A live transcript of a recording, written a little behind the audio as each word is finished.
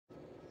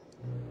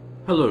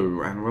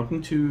Hello, and welcome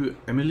to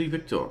Emilie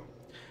Victor,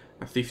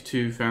 a Thief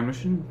 2 fan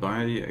mission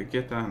by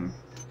Getan.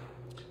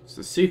 It's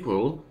the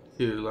sequel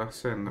to La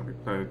Seine that we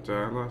played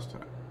last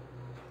time.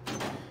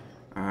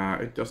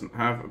 It doesn't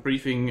have a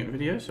briefing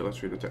video, so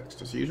let's read the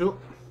text as usual.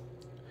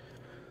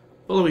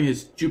 Following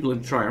his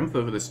jubilant triumph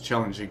over this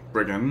challenging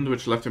brigand,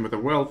 which left him with a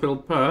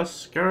well-filled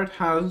purse, Garrett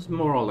has,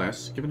 more or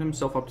less, given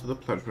himself up to the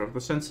pleasure of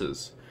the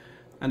senses,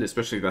 and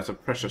especially that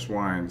of precious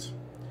wines.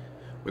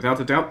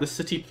 Without a doubt, this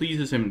city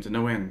pleases him to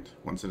no end,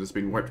 once it has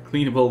been wiped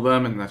clean of all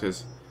vermin, that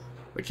is.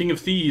 The King of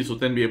Thieves will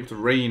then be able to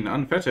reign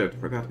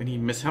unfettered, without any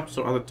mishaps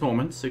or other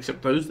torments,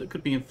 except those that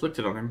could be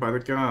inflicted on him by the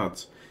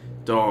guards,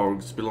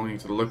 dogs belonging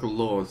to the local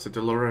lords of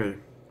Delorey.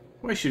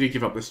 Why should he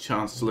give up this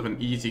chance to live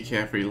an easy,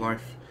 carefree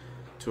life,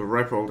 to a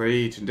ripe old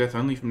age and death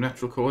only from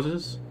natural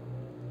causes?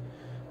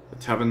 The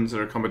taverns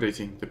are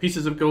accommodating, the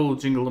pieces of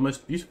gold jingle the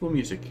most beautiful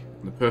music,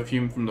 and the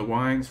perfume from the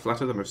wines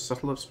flatter the most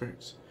subtle of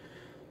spirits.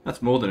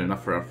 That's more than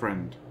enough for our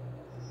friend.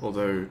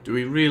 Although, do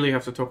we really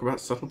have to talk about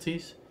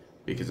subtleties?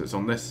 Because it's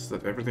on this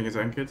that everything is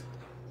anchored?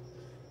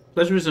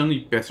 Pleasure is only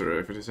better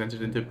if it is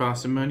entered into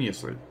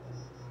parsimoniously,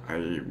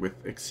 i.e.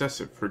 with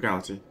excessive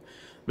frugality.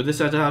 But this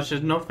adage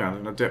has not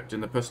found an adept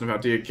in the person of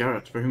our dear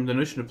Garrett, for whom the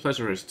notion of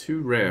pleasure is too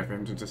rare for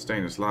him to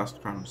disdain his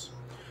last crumbs.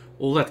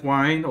 All that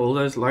wine, all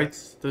those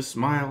lights, those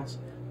smiles,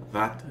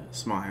 that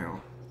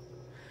smile.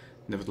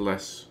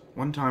 Nevertheless,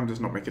 one time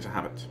does not make it a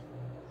habit.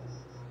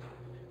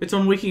 It's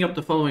on waking up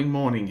the following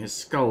morning, his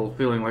skull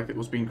feeling like it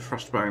was being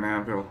crushed by an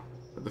anvil,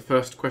 that the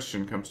first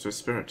question comes to his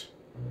spirit.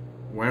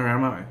 Where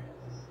am I?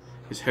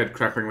 His head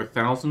crackling with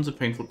thousands of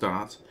painful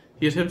darts,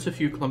 he attempts a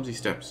few clumsy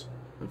steps.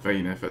 A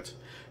vain effort.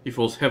 He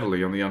falls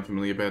heavily on the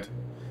unfamiliar bed.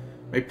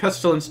 May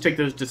pestilence take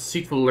those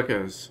deceitful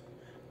liquors.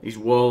 These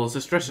walls,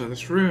 this dresser,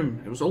 this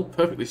room, it was all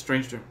perfectly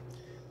strange to him.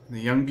 And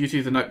the young beauty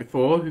of the night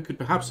before, who could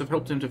perhaps have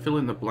helped him to fill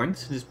in the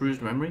blanks in his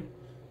bruised memory,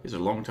 is a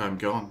long time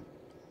gone.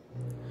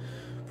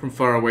 From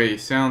far away,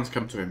 sounds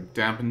come to him,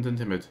 dampened and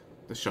timid.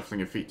 The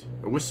shuffling of feet,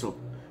 a whistle,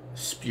 a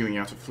spewing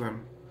out of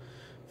phlegm.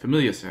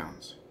 Familiar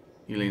sounds.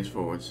 He leans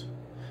forwards.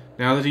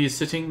 Now that he is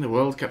sitting, the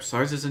world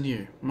capsizes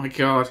anew. My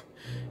God!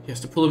 He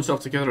has to pull himself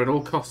together at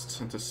all costs,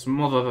 and to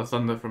smother the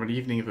thunder from an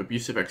evening of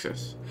abusive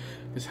excess.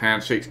 His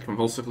hand shakes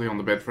convulsively on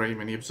the bed frame,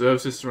 and he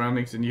observes his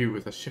surroundings anew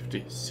with a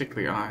shifty,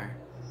 sickly eye.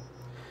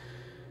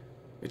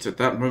 It's at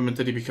that moment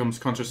that he becomes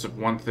conscious of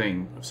one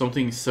thing, of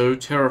something so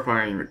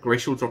terrifying that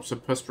glacial drops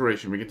of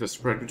perspiration begin to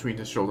spread between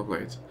his shoulder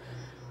blades.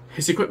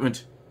 His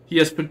equipment! He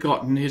has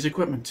forgotten his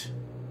equipment!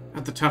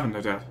 At the tavern,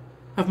 no doubt.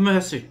 Have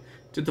mercy!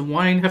 Did the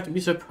wine have to be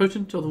so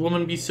potent, or the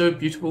woman be so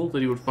beautiful,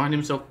 that he would find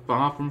himself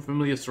far from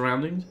familiar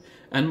surroundings,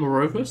 and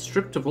moreover,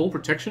 stripped of all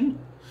protection?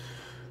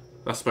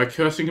 Thus, by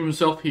cursing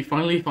himself, he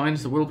finally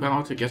finds the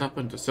willpower to get up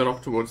and to set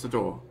off towards the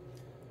door.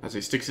 As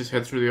he sticks his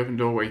head through the open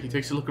doorway, he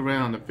takes a look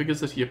around and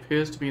figures that he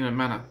appears to be in a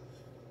manor.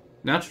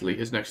 Naturally,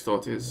 his next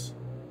thought is,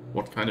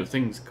 what kind of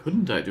things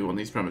couldn't I do on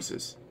these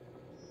premises?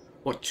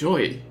 What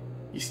joy!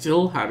 He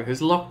still had his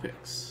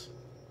lockpicks.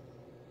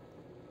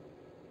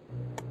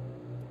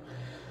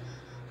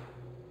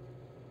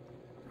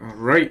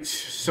 Alright,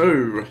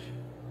 so,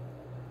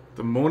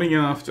 the morning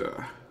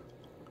after.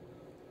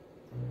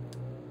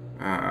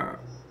 Now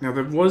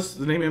there was,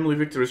 the name Emilie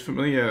Victor is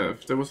familiar,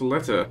 there was a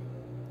letter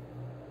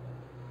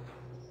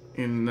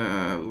in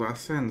La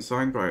Seine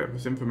signed by it. It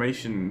was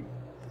information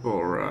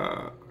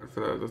for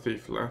the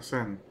thief La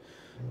Seine.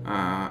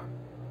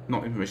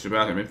 Not information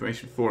about him,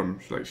 information for him,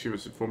 like she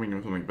was informing him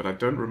of something, but I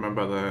don't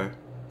remember the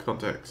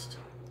context.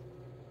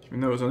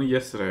 Even though it was only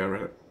yesterday I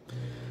read it.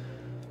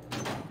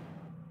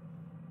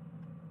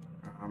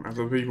 As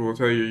other people will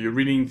tell you, you're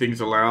reading things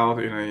aloud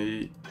in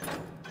a...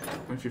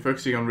 If you're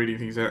focusing on reading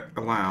things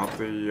aloud,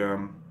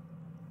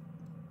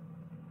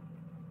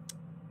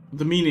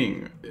 the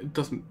meaning, it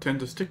doesn't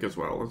tend to stick as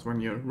well as when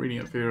you're reading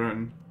it for your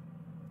own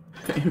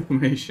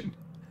information.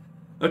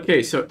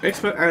 Okay, so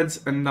expert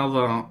adds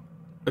another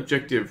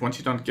objective. Once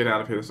you're done to get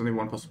out of here, there's only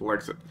one possible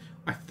exit.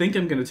 I think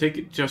I'm going to take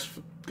it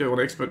go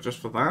on expert just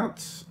for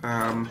that.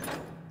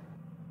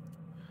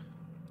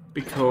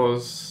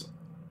 Because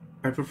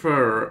I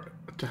prefer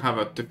to have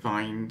a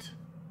defined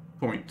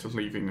point to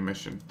leaving the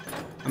mission.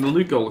 And the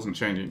loot goal isn't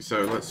changing,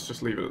 so let's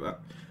just leave it at that.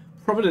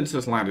 Providence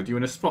has landed you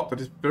in a spot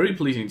that is very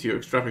pleasing to your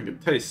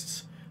extravagant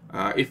tastes,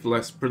 if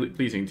less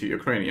pleasing to your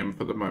cranium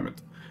for the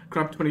moment.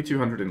 Grab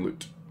 2200 in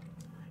loot.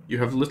 You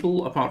have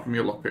little apart from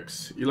your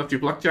lockpicks. You left your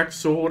blackjack,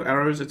 sword,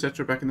 arrows,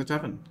 etc. back in the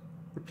tavern.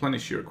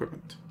 Replenish your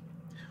equipment.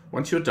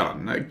 Once you're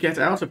done, get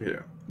out of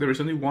here. There is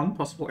only one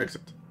possible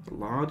exit. The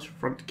large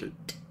front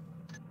gate.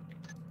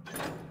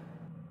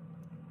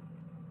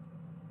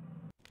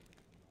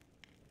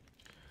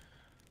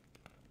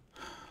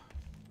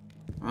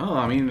 Well,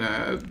 I mean,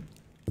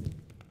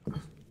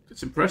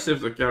 it's impressive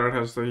that Garrett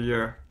has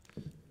the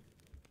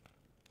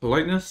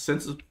politeness,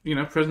 sense of,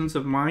 presence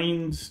of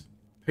mind,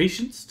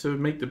 patience to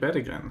make the bed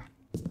again.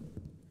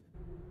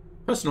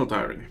 Personal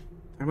diary.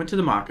 I went to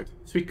the market.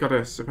 Sweet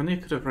goddess, if only I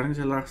could have run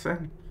into La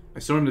Seine. I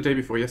saw him the day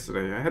before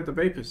yesterday. I had the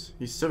vapors.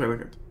 He's so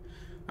elegant.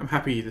 I'm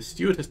happy. The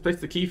steward has placed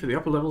the key for the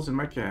upper levels in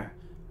my care.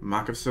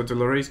 Mark of Sir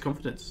Delare's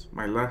confidence.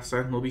 My last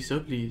son will be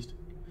so pleased.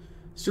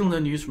 Still no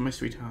news from my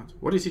sweetheart.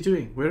 What is he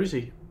doing? Where is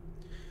he?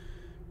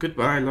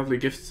 Goodbye, lovely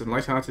gifts and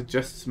light-hearted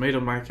jests made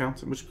on my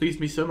account, which pleased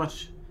me so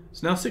much.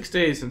 It's now 6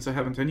 days since I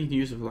haven't any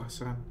news of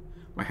Larsan.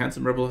 My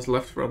handsome rebel has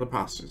left for other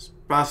pastures.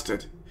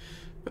 Bastard!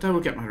 But I will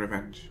get my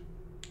revenge.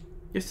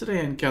 Yesterday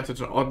I encountered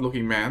an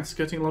odd-looking man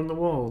skirting along the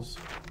walls.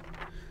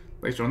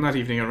 Later on that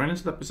evening I ran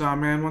into that bizarre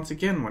man once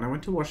again when I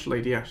went to wash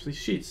Lady Ashley's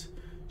sheets.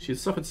 She had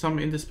suffered some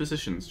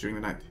indispositions during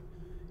the night.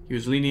 He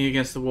was leaning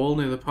against the wall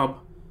near the pub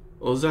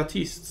Aux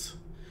Artistes.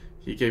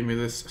 He gave me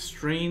this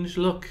strange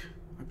look.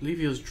 I believe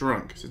he was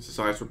drunk, since his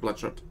eyes were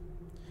bloodshot.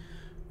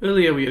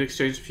 Earlier we had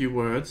exchanged a few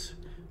words.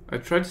 I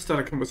tried to start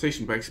a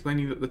conversation by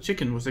explaining that the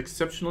chicken was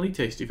exceptionally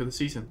tasty for the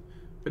season,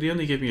 but he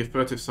only gave me a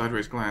furtive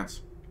sideways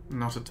glance.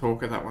 Not a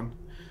talker, that one.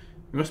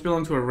 He must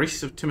belong to a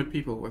race of timid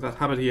people, with that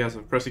habit he has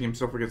of pressing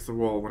himself against the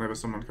wall whenever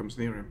someone comes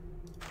near him.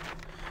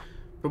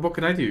 But what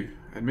can I do?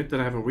 I admit that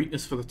I have a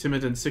weakness for the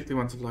timid and sickly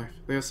ones of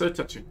life. They are so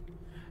touching.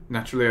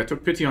 Naturally, I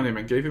took pity on him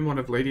and gave him one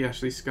of Lady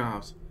Ashley's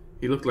scarves.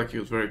 He looked like he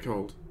was very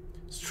cold.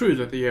 It's true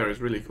that the air is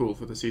really cool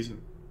for the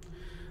season.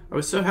 I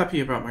was so happy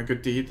about my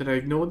good deed that I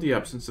ignored the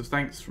absence of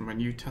thanks from my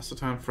new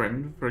taciturn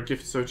friend for a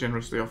gift so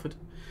generously offered.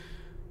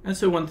 And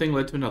so one thing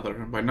led to another,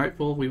 and by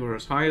nightfall we were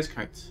as high as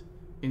kites.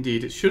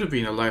 Indeed, it should have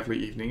been a lively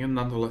evening and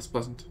none the less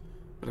pleasant,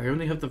 but I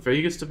only have the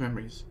vaguest of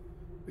memories.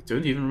 I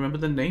don't even remember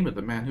the name of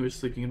the man who was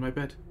sleeping in my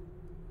bed.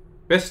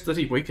 Best that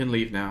he wake and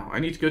leave now. I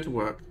need to go to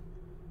work.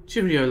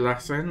 Cheerio,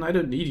 Larsen. I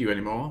don't need you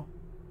anymore.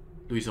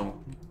 Louison.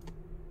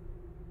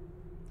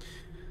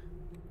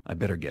 I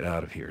better get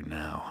out of here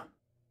now.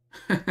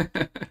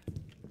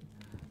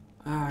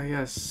 Ah,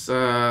 yes.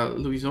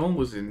 Louison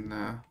was in,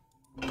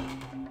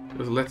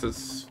 those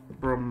letters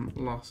from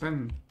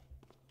Larsen.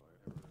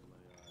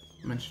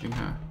 Mentioning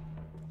her.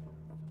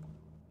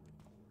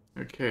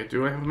 Okay,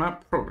 do I have a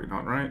map? Probably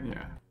not, right?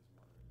 Yeah.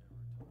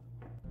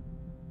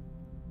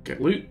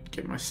 Get loot,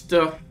 get my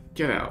stuff,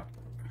 get out.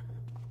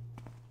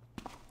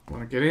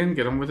 Want to get in,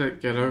 get on with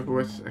it, get over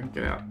with, and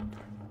get out.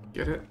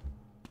 Get it?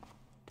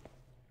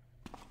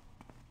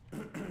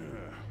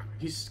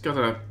 He's got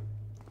a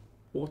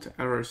water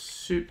arrow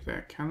suit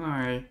there. Can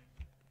I...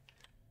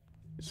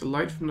 Is the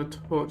light from the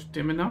torch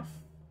dim enough?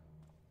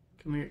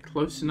 Can we get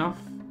close enough?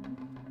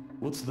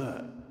 What's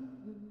that?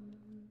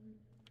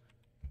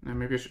 No,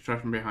 maybe I should try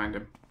from behind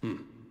him.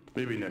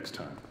 Maybe next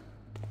time.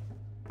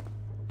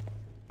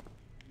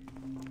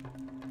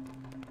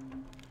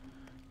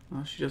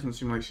 Well, she doesn't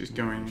seem like she's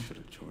going Should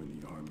have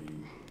joined the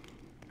army.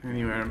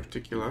 anywhere in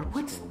particular.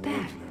 What's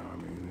that?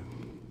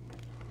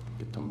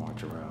 Get to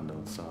march around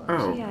outside.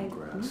 Oh. Gee, I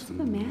must have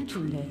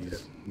imagined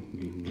it.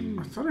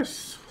 I thought I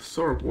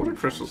saw a water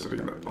crystal sitting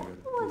in that pot.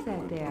 What was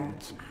that there?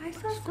 I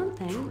saw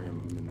something.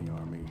 Trim in the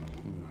army.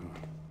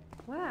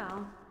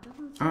 Wow.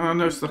 Doesn't Oh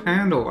no, it's the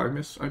handle. I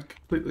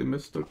completely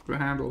mistook the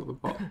handle of the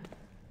pot.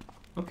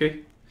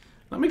 Okay.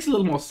 That makes a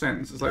little more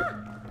sense. It's like...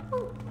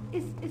 Oh,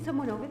 is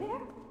someone over there?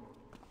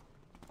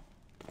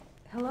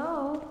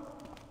 Hello?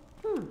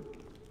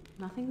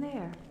 Nothing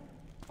there.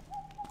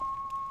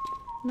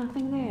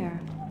 Nothing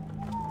there.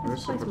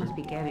 This place must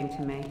be getting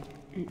to me.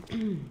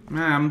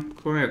 Ma'am,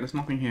 quiet. There's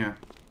nothing here.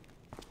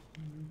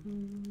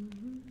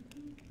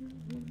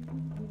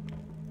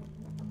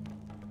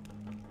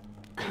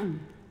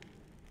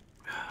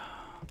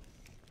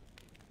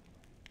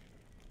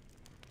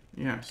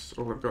 Yes,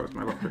 all I've got is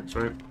my lockpicks,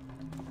 right?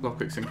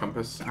 Lockpicks and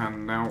compass,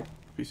 and now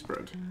piece of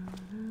bread.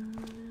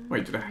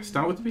 Wait, did I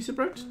start with the piece of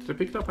bread? Did I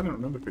pick it up? I don't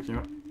remember picking it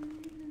up.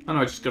 Oh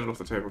no, I just got it off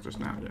the table just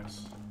now,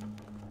 yes.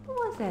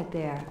 What was that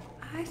there?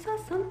 I saw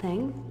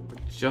something.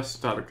 I just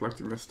started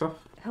collecting this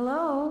stuff.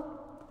 Hello?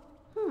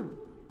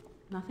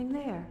 Nothing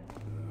there.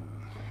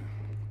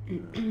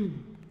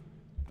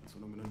 That's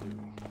what I'm gonna do.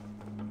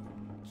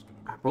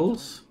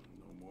 Apples?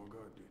 No more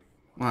guard duty.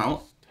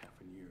 Well,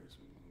 Half a year's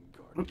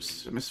guard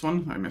oops, I missed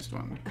one. I missed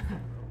one.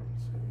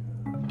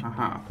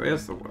 Aha,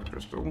 there's the water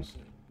crystals.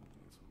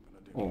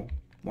 Or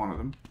one of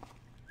them.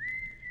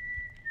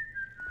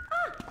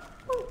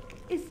 Oh,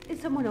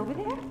 is someone over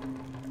there?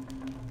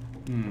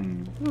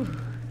 Ooh,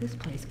 this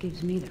place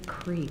gives me the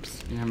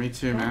creeps. Yeah, me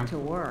too, Back man. to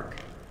work.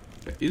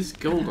 There is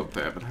gold up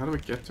there, but how do I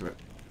get to it?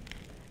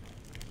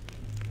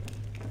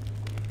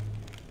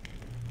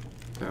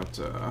 There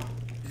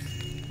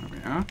we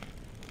are.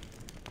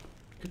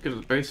 Could go to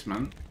the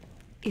basement.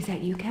 Is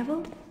that you,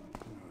 Kevel?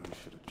 I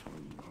should have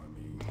joined the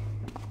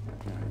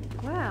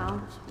army.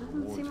 Well,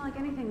 doesn't seem like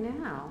anything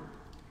now.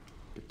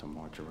 Get to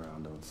march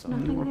around outside.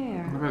 Nothing What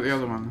there. about the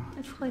other one?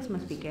 This place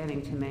must be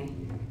getting to me.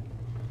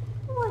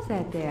 What was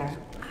that there?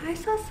 I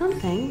saw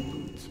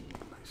something.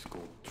 Nice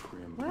gold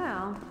trim.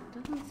 Well,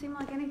 doesn't seem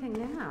like anything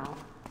now.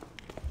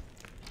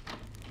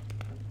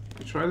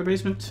 Could try the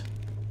basement.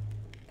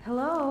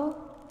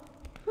 Hello?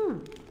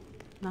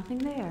 Nothing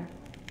there.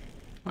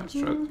 Let's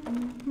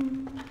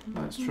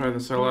try the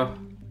cellar.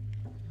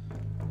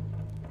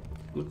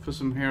 Look for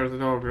some hair of the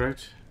dog,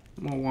 right?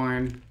 More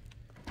wine.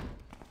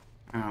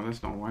 Oh,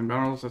 that's not wine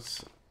barrels,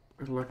 that's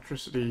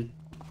electricity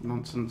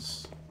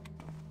nonsense.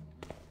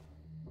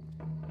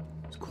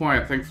 It's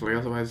quiet, thankfully,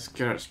 otherwise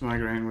Garrett's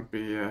migraine would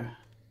be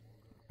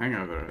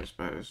hangover, I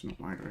suppose, not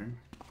migraine.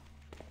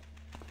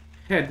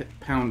 Head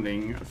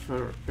pounding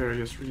for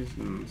various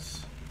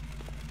reasons.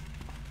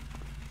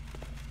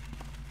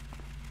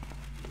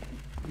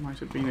 Might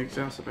have been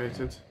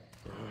exacerbated.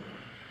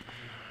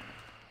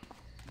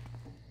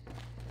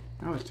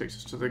 Now this takes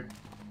us to the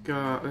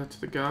garden,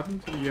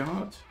 to the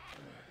yard.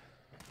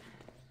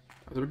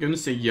 I was going to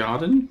say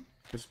yarden,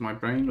 because my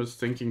brain was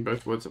thinking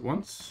both words at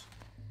once.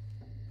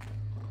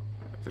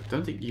 But I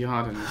don't think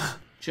yarden is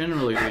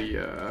generally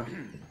the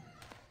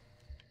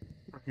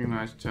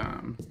recognized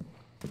term.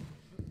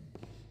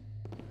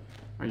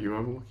 Are you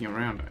over looking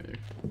around, are you?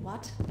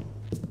 What?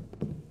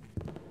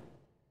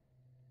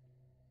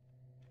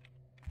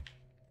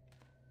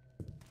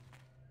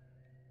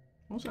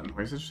 What was that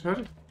noise? I just heard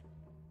it.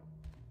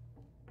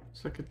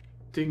 It's like a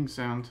ding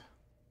sound.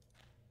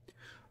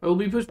 I will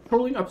be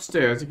patrolling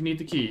upstairs if you need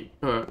the key.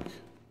 Perk.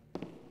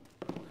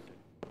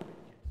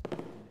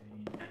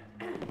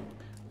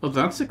 Oh,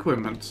 that's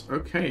equipment.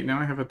 Okay, now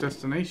I have a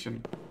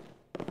destination.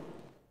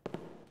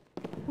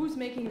 Who's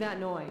making that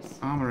noise?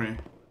 Armory.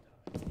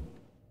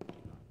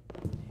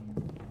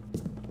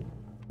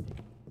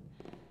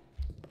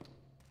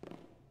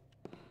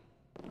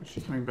 Is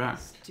she coming back?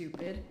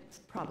 Stupid. It's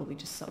probably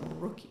just some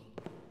rookie.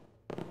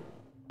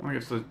 I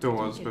guess there's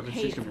doors, Get but if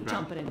paid she's for coming back.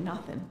 jumping at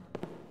nothing.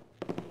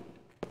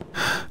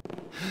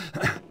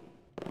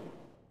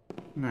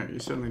 No, you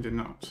certainly did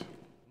not.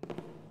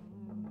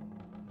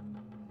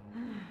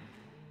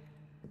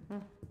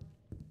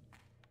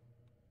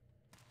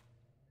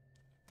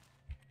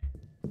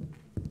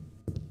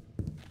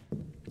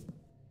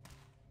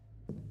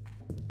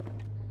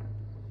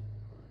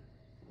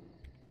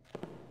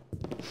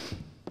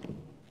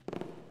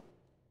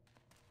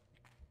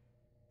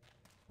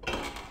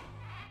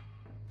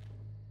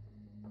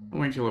 I'll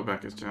wait till her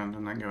back is turned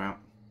and then go out.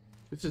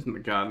 This isn't the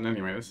garden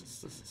anyway, this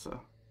is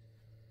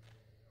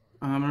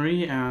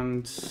armory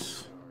and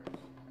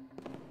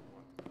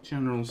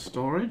general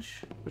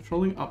storage.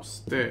 Patrolling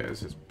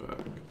upstairs is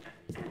Berg.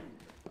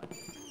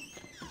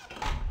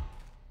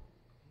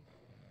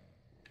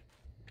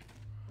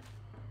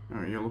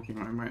 Oh, you're looking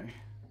my way.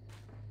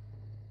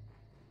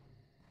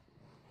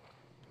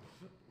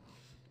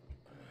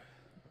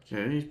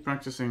 Okay, he's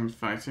practicing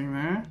fighting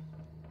there.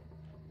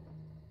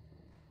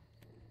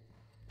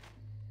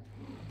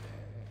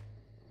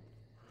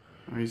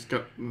 Oh, he's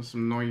got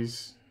some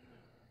noise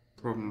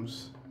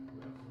problems.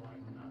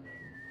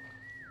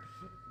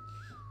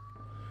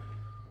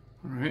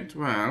 Alright,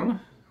 well.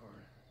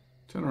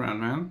 Turn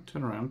around, man.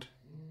 Turn around.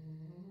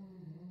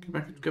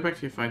 Go back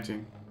to your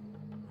fighting.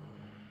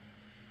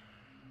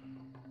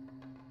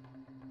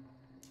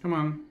 Come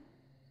on.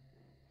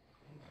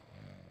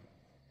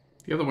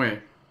 The other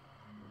way.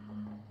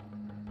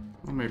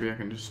 Or maybe I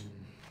can just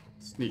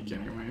sneak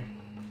anyway.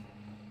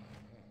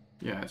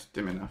 Yeah, it's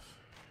dim enough.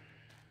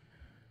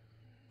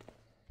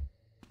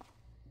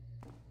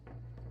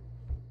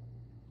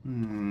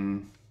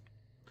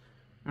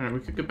 Alright, we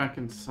could go back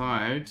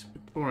inside.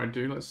 Before I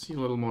do, let's see a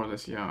little more of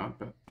this yard,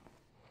 but...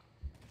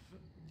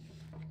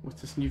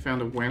 What's this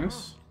newfound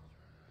awareness?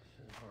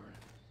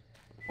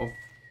 Of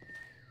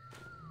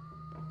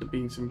there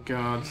being some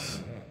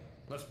guards.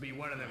 Must be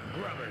one of them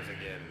grubbers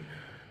again.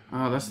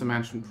 Ah, that's the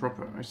mansion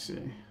proper, I see.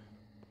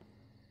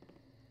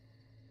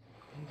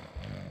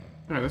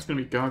 Alright, that's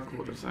gonna be guard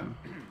quarters then.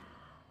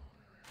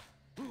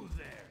 Who's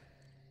there?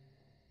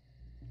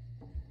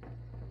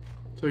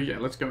 So yeah,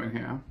 let's go in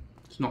here.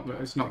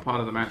 It's not part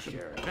of the mansion.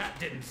 That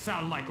didn't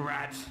sound like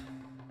rats.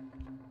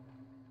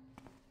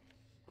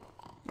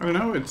 I don't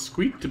know, it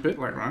squeaked a bit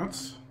like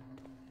rats.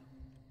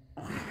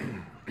 A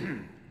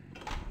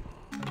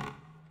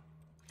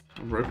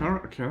rope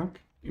arrow, okay, that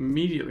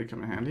immediately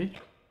come in handy.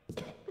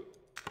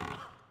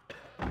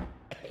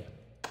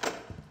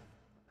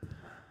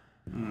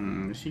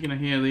 Is he gonna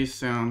hear these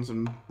sounds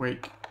and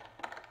wake?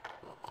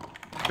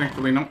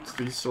 Thankfully not,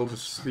 these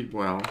soldiers sleep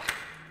well.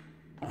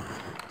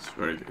 It's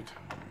very good.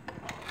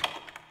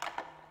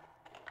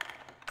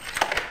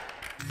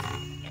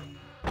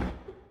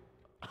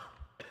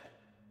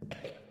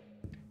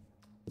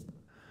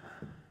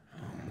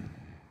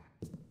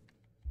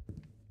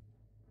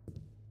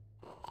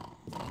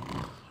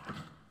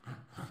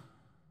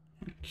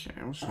 Okay,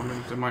 I was wondering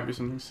if there might be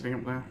something sitting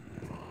up there.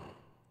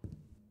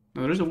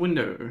 No, there is a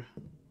window.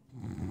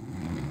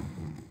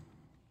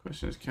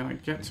 Question is, can I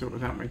get to it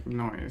without making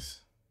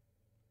noise?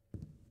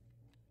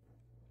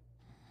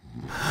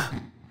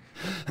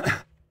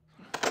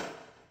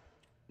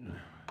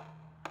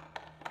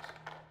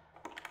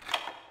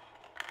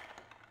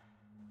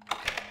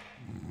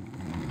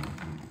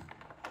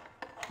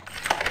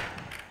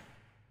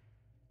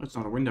 It's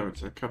not a window,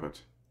 it's a cupboard.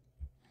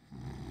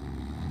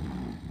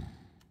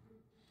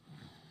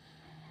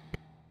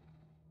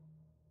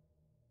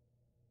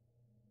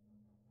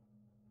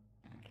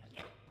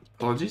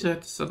 Apologies, I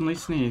had to suddenly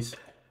sneeze.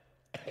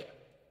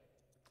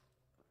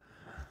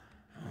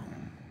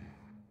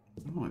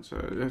 Oh, it's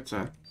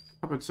a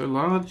cupboard so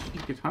large you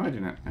could hide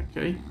in it.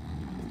 Okay.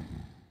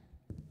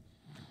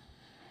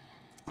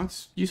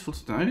 That's useful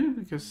to know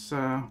because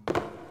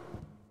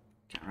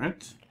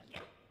carrot.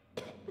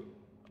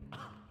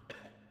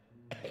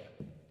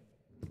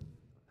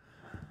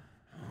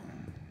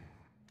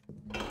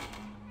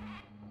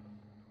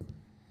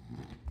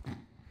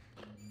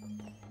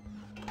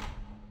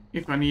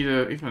 If I need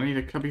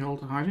a cubby hole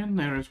to hide in,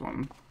 there is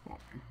one.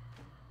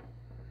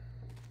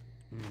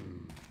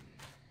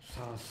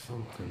 Saw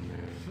something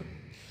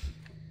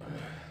there.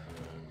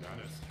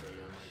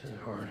 Shit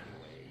hard.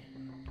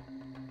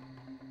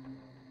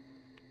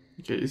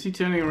 Okay, is he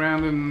turning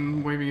around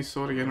and waving his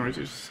sword again, or is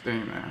he just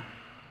staying there?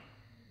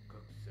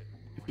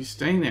 If he's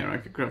staying there, I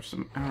could grab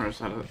some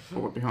arrows out of the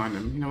board behind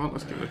him. You know what?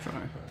 Let's give it a try.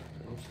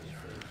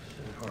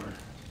 Shit hard.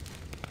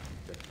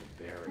 The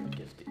barbarian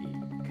gets to eat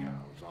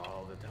cows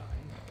all the time.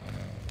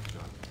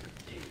 Not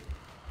potato.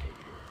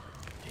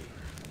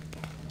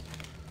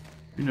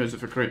 Who knows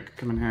if a crate could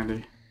come in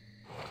handy?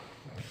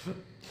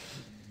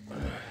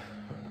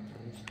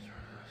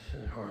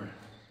 Shit hard.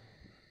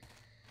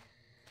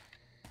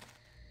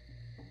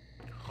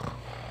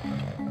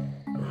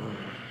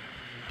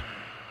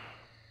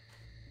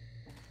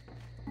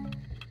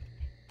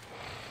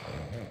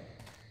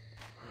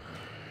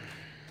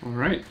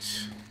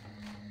 Alright.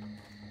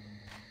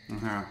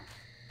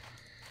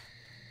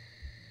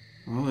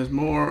 Well, there's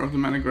more of the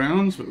manor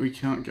grounds, but we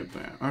can't get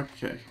there.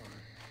 Okay.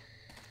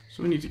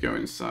 So we need to go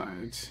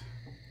inside.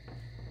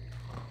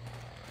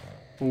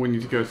 Or we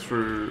need to go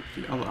through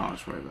the other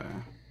archway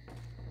there.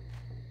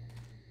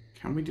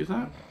 Can we do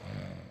that?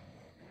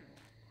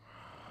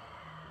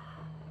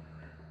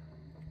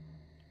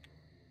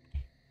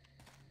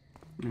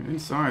 Yeah,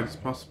 inside it's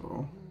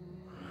possible.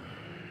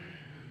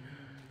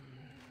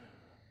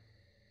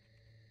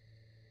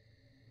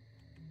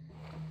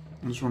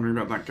 I'm just wondering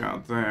about that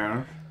guard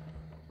there.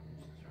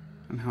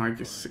 And how I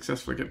can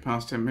successfully get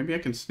past him. Maybe I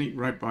can sneak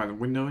right by the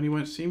window and he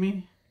won't see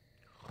me?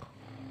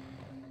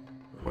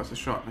 Worth a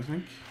shot, I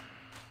think.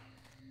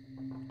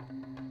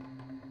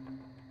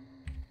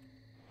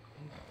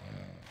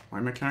 Why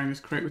am I carrying this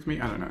crate with me?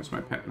 I don't know, it's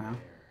my pet now.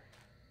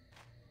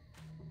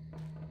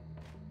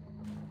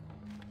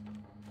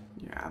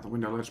 Yeah, the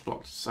window ledge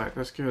blocked the sight,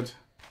 that's good.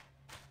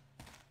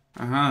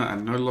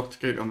 And no locked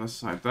gate on this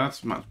side,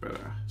 that's much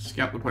better.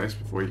 Scout the place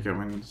before you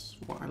go in is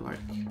what I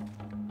like.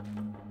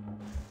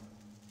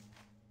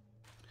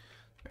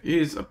 There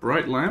is a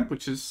bright lamp,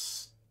 which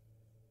is...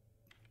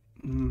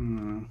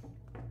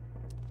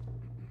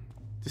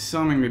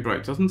 disarmingly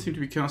bright. Doesn't seem to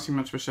be casting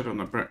much of a shadow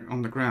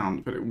on the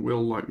ground, but it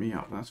will light me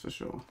up, that's for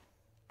sure.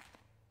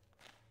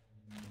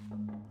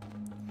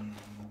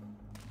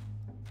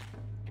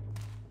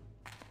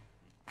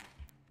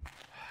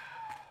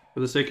 For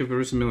the sake of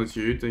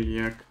verisimilitude,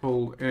 the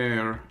cold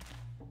air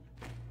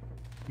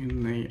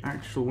in the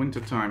actual winter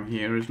time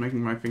here is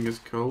making my fingers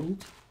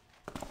cold.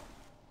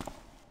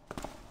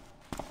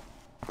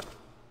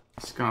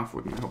 A scarf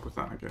wouldn't help with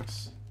that, I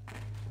guess.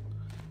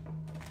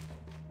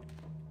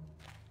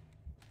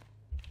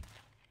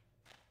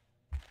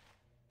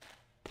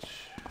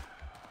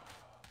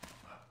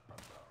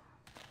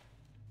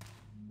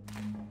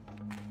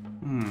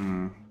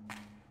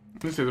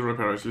 Let's say the rope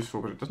arrow is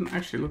useful, but it doesn't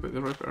actually look like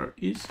the rope arrow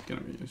is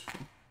going to be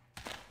useful.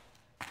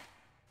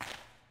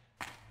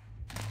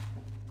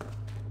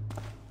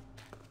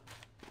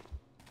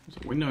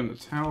 There's a window in the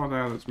tower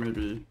there that's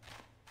maybe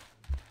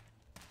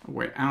a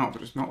way out,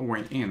 but it's not a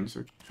way in,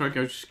 so try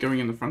just going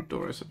in the front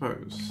door, I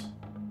suppose.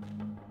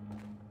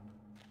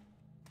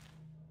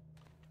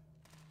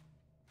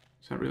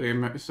 Is that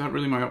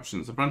really my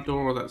options? The front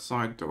door or that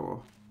side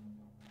door?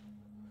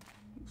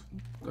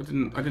 I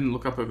didn't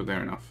look up over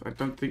there enough. I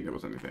don't think there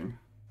was anything.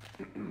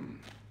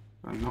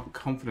 I'm not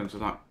confident of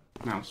that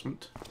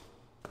announcement.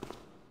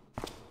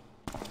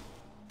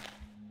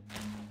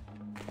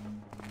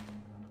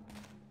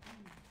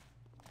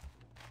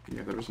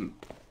 Yeah, there isn't.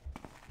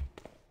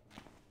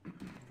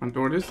 Front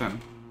door it is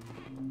then.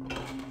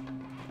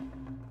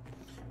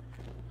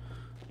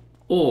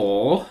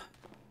 Or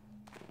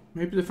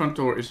maybe the front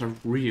door is a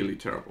really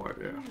terrible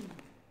idea.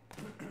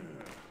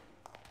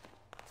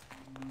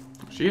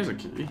 She has a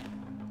key.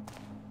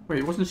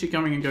 Wait, wasn't she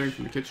coming and going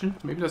from the kitchen?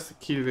 Maybe that's the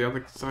key to the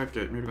other side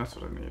gate. Maybe that's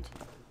what I need.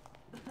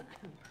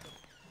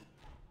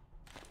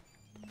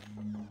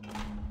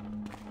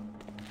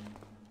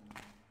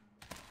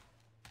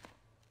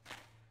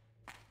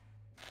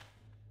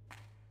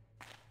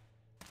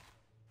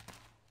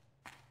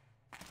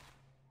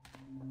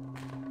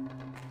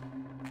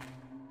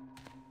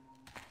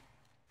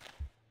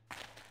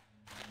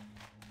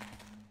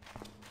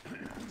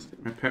 Let's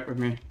take my pet with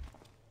me.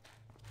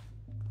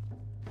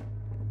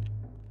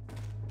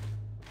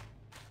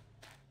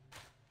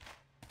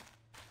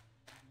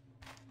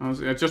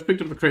 I just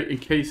picked up a crate in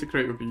case a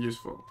crate would be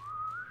useful.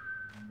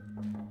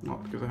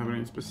 Not because I have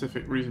any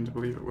specific reason to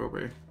believe it will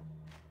be.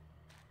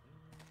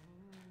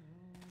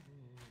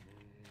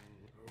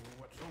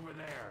 What's over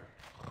there?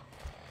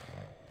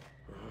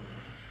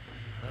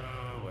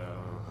 Oh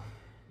well.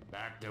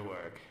 Back to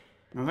work.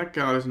 Now that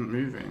guard isn't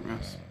moving,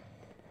 that's a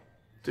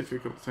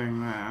difficult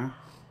thing there.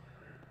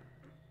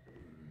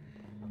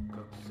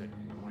 Cook said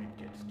we might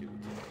get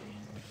stewed today.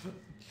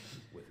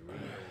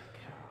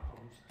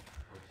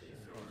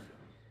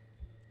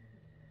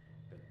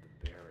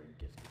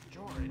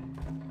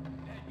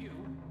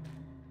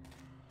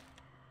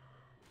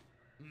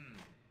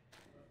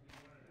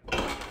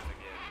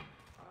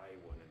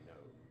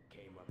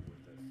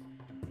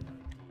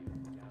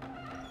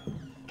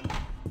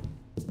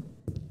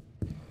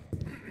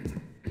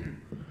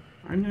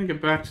 I'm gonna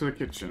get back to the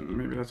kitchen.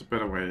 Maybe that's a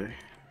better way.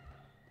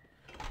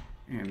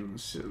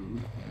 And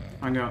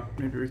find out.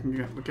 Maybe we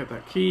can look at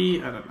that key.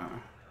 I don't know.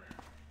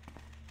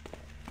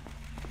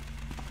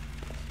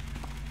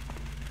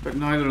 But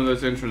neither of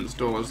those entrance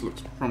doors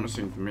looks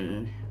promising for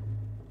me.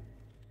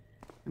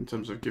 In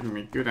terms of giving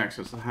me good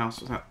access to the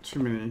house without too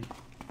many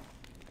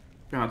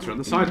guards around.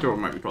 The side door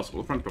might be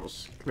possible. The front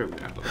door's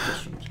clearly out of the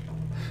question.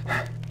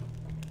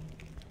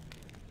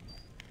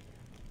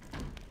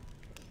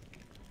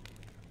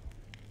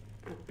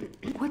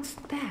 What's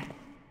that?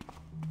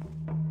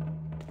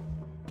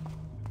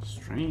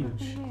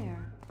 Strange.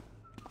 There.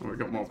 Oh, we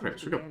got more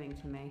crates. We got. Getting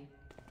to me.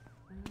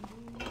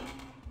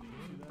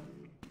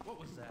 What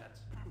was that?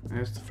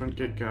 There's the front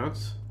gate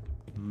guards.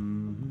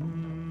 Who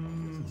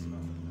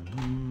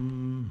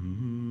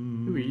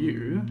are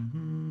you?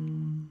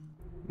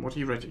 What are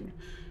you writing?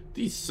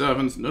 These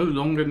servants no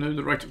longer know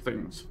the right of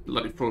things.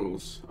 Bloody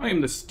fools. I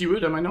am the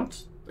steward, am I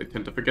not? They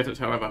tend to forget it,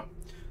 however.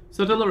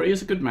 Sir Delray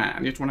is a good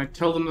man, yet when I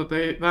tell them that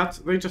they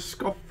just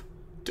scoff.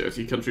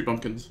 Dirty country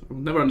bumpkins. I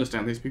will never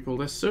understand these people.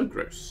 They're so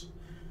gross.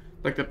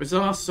 Like that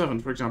bizarre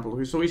servant, for example,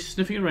 who's always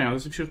sniffing around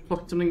as if she was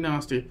plotting something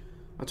nasty.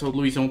 I told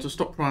Louison to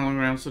stop prowling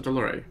around Sir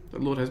Delray. The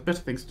Lord has better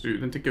things to do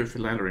than to go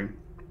philandering.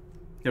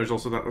 There is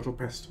also that little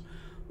pest,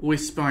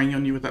 always spying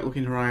on you with that look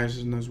in her eyes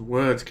and those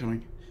words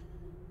coming.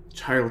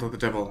 Child of the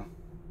devil.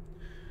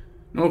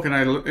 Nor can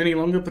I any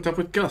longer put up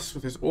with Gus,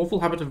 with his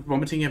awful habit of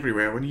vomiting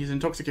everywhere when he is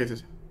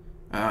intoxicated.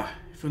 Ah,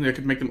 if only I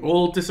could make them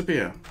all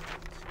disappear.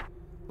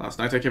 Last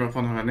night I came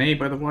upon Rene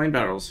by the wine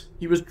barrels.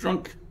 He was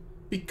drunk.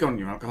 Begone,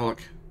 you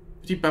alcoholic.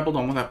 But he babbled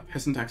on with that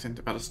peasant accent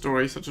about a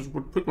story such as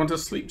would put one to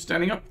sleep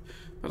standing up,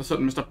 about a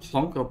certain Mr.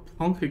 Plonk or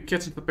Plonk who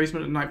gets into the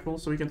basement at nightfall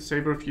so he can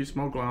savour a few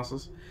small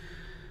glasses.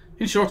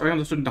 In short, I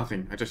understood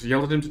nothing. I just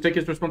yelled at him to take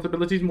his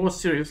responsibilities more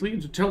seriously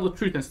and to tell the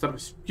truth instead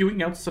of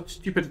spewing out such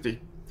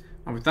stupidity.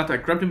 And with that I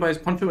grabbed him by his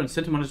poncho and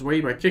sent him on his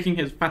way by kicking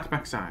his fat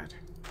backside.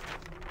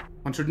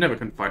 One should never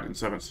confide in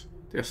servants.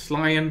 They are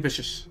sly and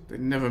vicious. They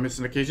never miss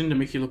an occasion to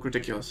make you look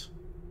ridiculous.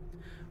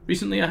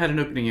 Recently I had an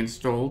opening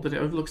installed that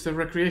overlooks their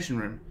recreation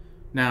room.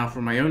 Now,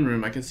 from my own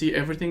room, I can see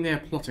everything they are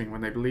plotting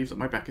when they believe that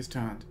my back is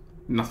turned.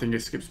 Nothing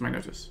escapes my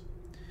notice.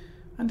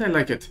 And I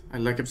like it. I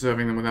like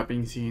observing them without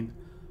being seen.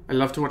 I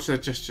love to watch their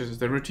gestures,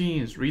 their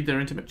routines, read their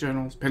intimate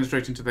journals,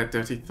 penetrate into their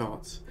dirty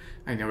thoughts.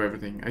 I know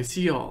everything. I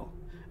see all.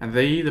 And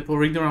they, the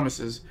poor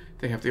ignoramuses,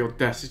 they have the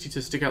audacity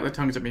to stick out their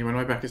tongues at me when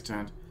my back is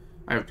turned.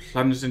 I have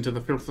plunged into the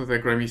filth of their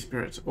grimy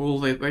spirits. All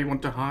they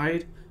want to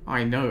hide,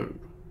 I know.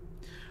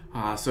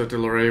 Ah, Sir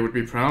Delray would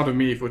be proud of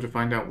me if we were to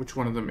find out which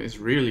one of them is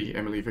really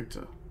Emilie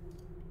Victor.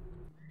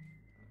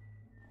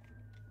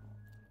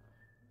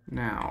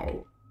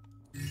 Now...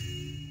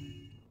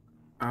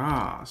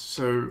 Ah,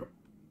 so...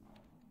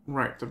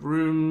 Right, the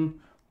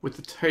room with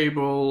the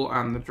table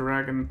and the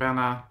dragon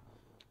banner.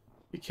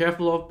 Be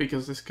careful of,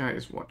 because this guy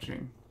is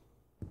watching.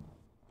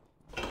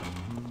 There's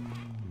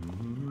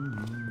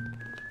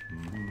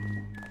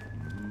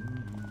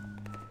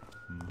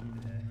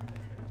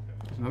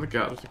another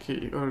guard with a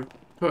key. Oh,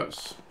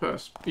 purse.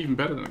 Purse. Even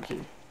better than a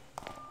key.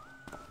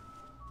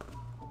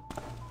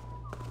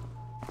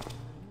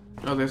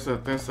 Oh, there's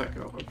that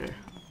girl. Okay.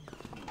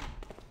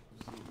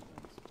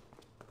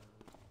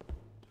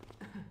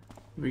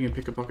 We can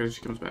pick a pocket as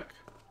she comes back.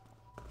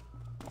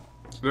 I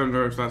don't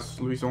know if that's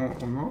Louison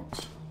or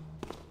not.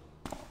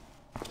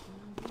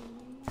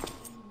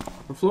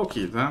 The floor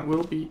key, that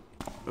will be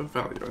of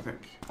value, I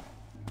think.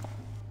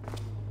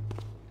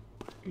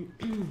 I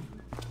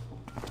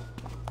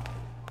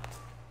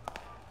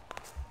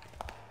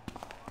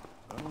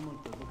don't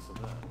like the looks of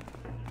that.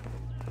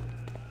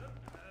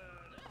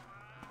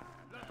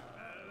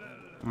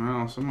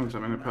 Well, someone's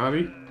having a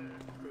party.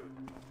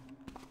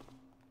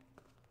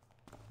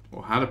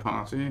 Or had a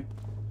party.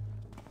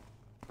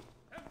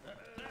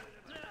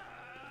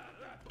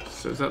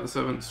 So is that the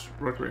servants'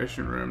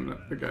 recreation room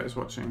that the guy's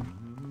watching?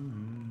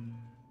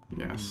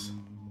 Yes.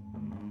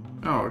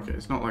 Oh, okay.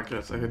 It's not like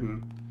it's a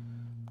hidden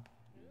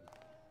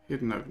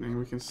opening.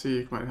 We can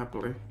see quite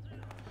happily.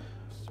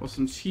 Well,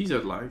 some cheese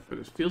I'd like, but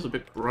it feels a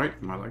bit bright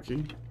for my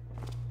liking.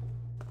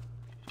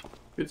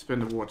 Bit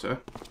spend of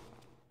water.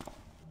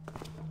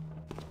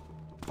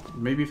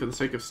 Maybe for the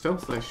sake of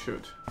stealth I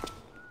should.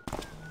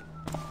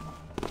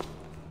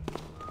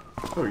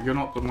 Oh, you're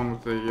not the one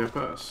with the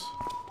purse.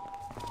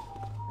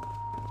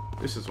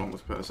 This is the one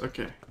with purse,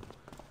 okay.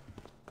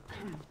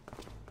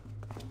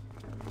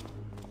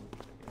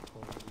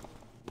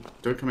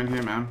 Don't come in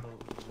here, ma'am.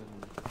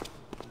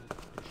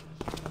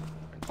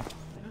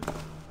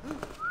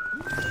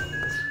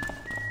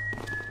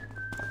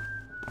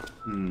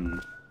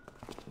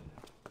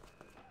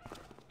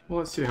 Well,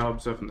 let's see how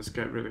observant this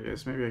guy really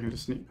is. Maybe I can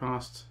just sneak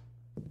past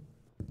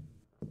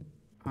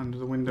under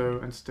the window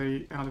and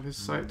stay out of his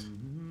sight.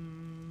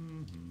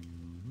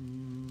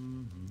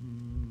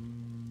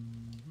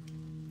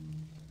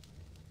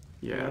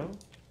 Yeah. Hello?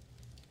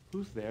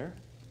 Who's there?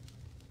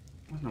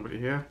 There's nobody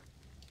here.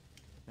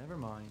 Never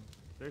mind.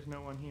 There's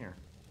no one here.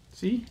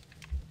 See?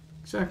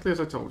 Exactly as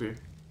I told you.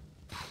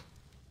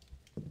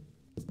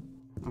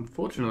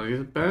 Unfortunately,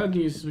 the bad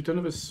news is we don't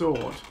have a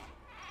sword.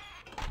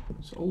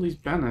 So all these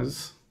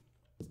banners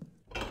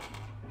are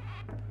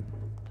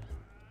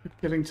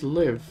getting to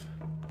live.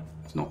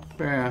 It's not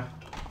fair.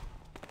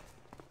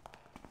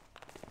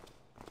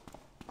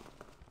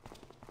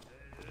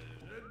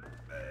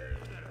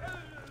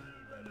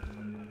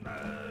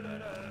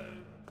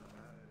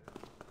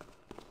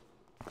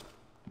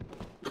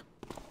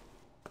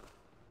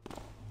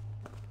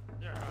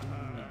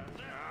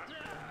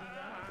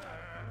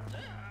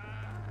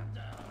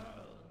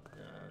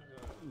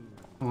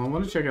 Well, I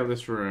want to check out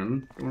this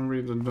room. I want to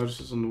read the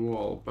notices on the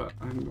wall, but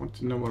I want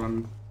to know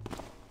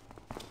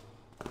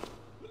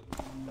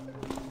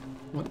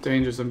what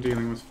dangers I'm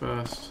dealing with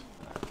first.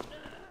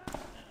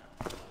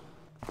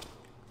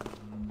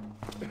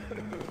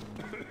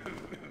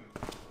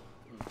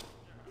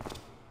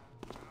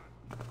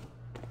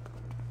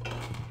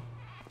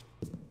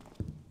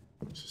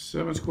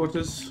 Servants'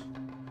 quarters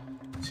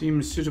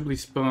seems suitably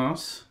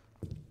sparse.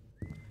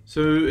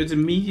 So it's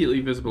immediately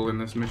visible in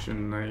this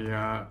mission,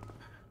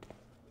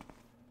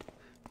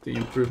 the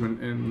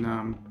improvement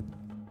in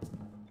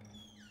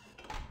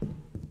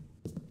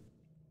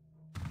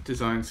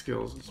design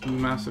skills. It's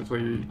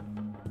massively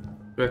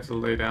better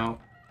laid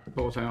out,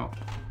 thought out.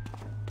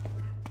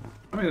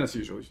 I mean, that's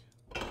usually.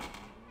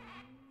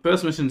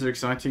 First missions are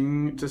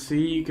exciting to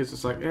see because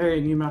it's like,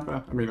 hey, new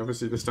mapper. I mean,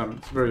 obviously this time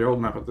it's a very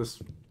old mapper.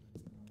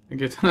 And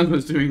Gatan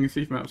was doing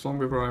thief maps long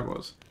before I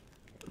was.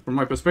 From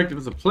my perspective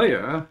as a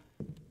player,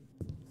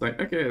 it's like,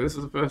 okay, this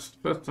is the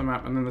first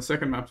map, and then the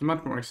second map is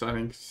much more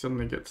exciting because you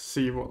suddenly get to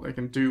see what they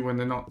can do when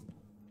they're not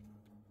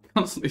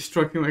constantly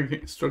struggling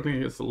against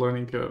the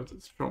learning curve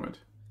that's from it.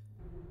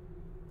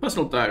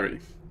 Personal diary.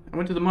 I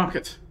went to the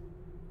market.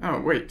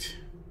 Oh, wait.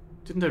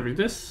 Didn't I read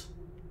this?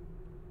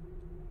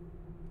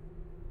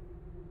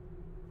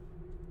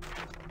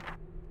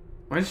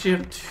 Why does she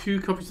have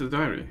 2 copies of the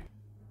diary?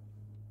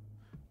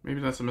 Maybe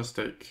that's a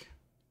mistake.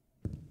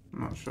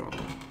 I'm not sure.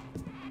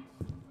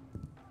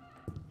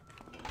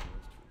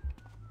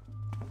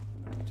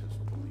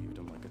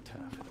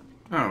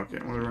 Oh, okay,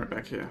 well, we're right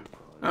back here.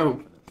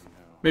 Oh,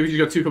 maybe you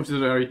got 2 copies of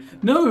the diary.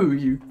 No,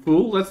 you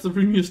fool! That's the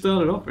room you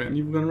started off in.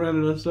 You've gone around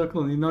in a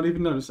circle and you're not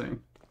even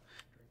noticing.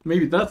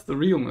 Maybe that's the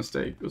real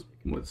mistake.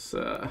 Was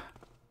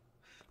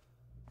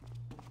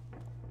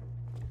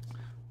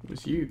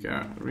you,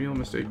 Garrett. The real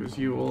mistake was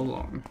you all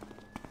along.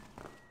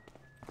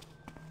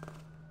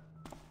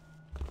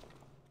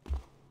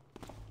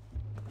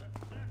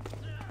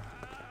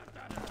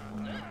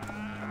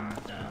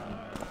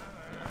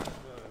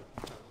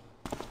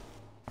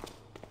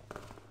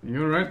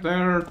 You're right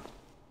there.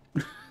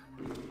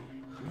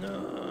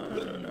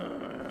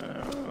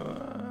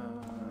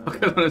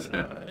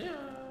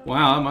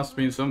 Wow, that must have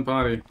been some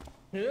party.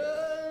 Okay,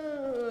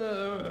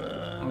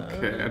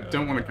 I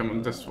don't want to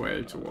come this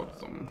way towards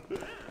them. They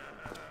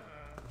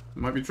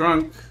might be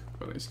drunk,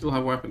 but they still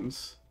have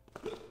weapons.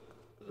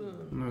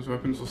 And those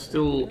weapons will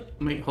still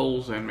make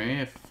holes in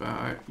me if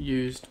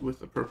used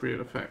with appropriate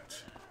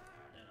effect.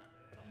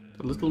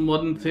 The little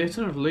modern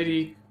theatre of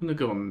Lady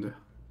Cunegonde.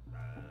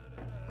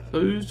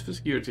 Closed for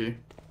security.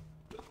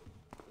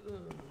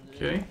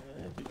 Okay.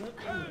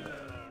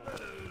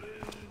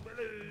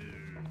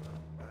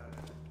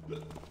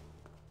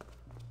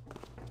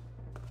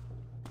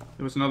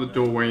 There was another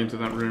doorway into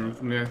that room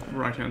from the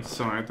right-hand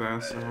side there,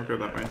 so I'll go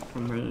that way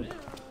from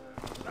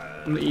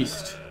the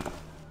east.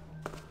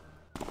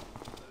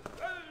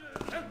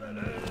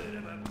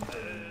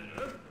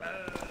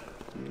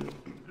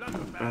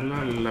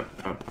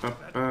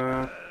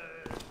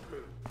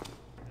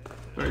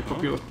 Very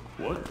popular.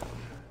 What?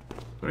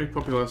 Very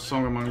popular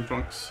song among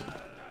drunks.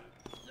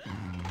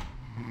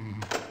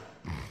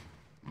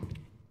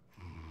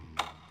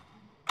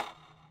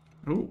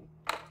 Oh.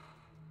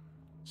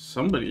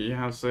 Somebody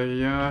has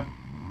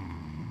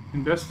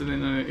invested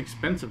in an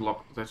expensive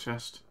lock for their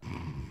chest.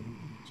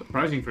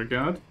 Surprising for a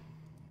guard.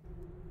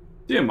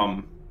 Dear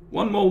Mum,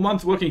 1 more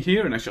month working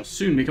here and I shall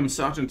soon become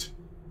sergeant.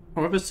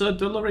 However, Sir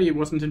Dolores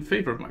wasn't in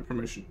favour of my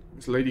promotion. It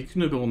was Lady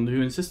Cunegonde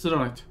who insisted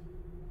on it.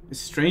 It's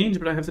strange,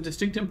 but I have the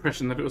distinct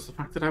impression that it was the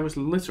fact that I was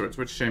literate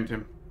which shamed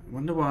him. I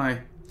wonder why.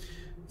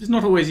 It is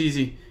not always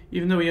easy.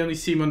 Even though we only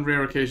see him on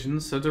rare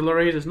occasions, Sir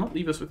Dolores does not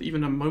leave us with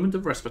even a moment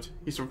of respite.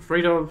 He's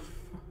afraid of...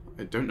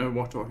 I don't know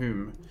what or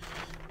whom.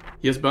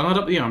 He has barred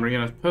up the armory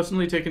and has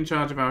personally taken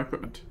charge of our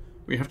equipment.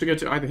 We have to go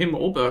to either him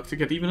or Burke to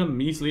get even a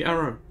measly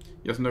arrow.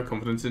 He has no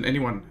confidence in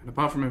anyone, and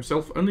apart from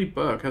himself, only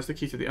Burke has the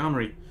key to the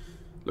armory,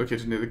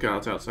 located near the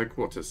guards' outside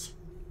quarters.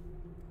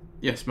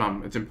 Yes,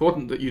 Mum, it's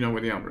important that you know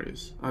where the armory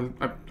is.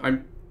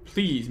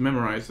 Please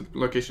memorize the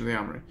location of the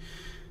armory.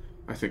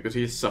 I think that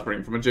he is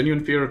suffering from a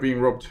genuine fear of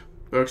being robbed.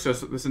 Burke says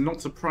that this is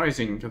not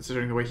surprising,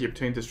 considering the way he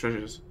obtained his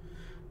treasures.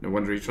 No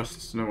wonder he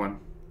trusts no one.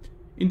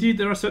 Indeed,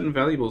 there are certain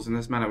valuables in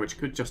this manor which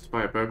could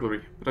justify a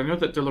burglary, but I know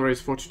that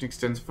Dolores' fortune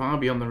extends far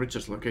beyond the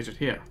riches located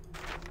here.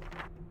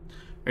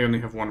 I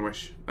only have one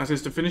wish. That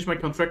is to finish my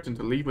contract and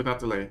to leave without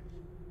delay.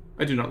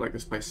 I do not like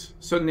this place.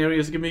 Certain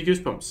areas give me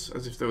goosebumps,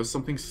 as if there was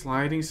something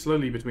sliding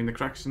slowly between the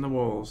cracks in the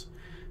walls.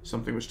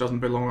 something which doesn't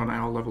belong on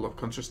our level of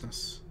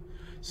consciousness.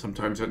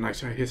 Sometimes at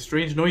night I hear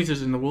strange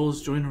noises in the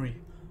wall's joinery.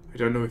 I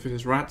don't know if it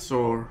is rats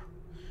or...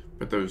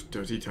 but those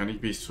dirty tiny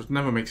beasts would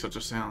never make such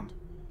a sound.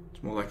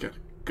 It's more like a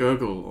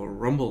gurgle or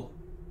rumble.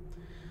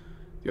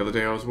 The other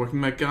day I was working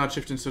my guard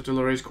shift in Sir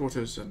Delaray's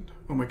quarters, and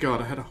oh my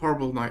god, I had a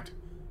horrible night.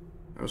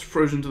 I was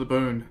frozen to the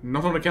bone,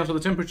 not on account of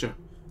the temperature,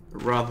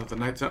 but rather the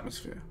night's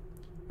atmosphere.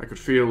 I could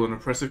feel an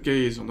oppressive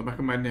gaze on the back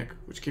of my neck,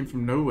 which came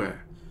from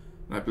nowhere,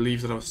 and I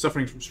believed that I was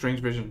suffering from strange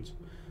visions.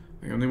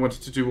 I only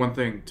wanted to do one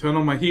thing, turn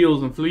on my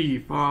heels and flee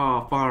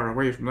far, far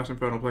away from that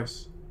infernal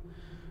place.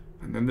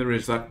 And then there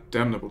is that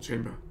damnable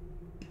chamber.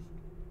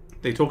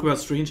 They talk about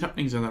strange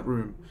happenings in that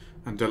room,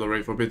 and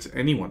Delaray forbids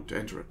anyone to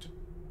enter it.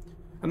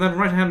 And that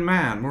right-hand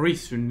man,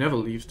 Maurice, who never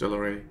leaves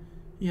Delaray,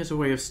 he has a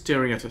way of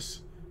staring at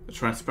us, a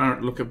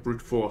transparent look of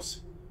brute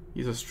force.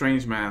 He's a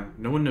strange man,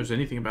 no one knows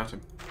anything about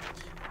him.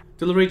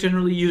 Delaray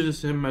generally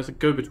uses him as a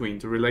go-between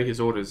to relay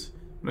his orders,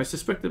 and I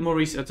suspect that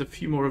Maurice adds a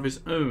few more of his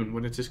own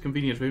when it is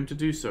convenient for him to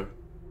do so.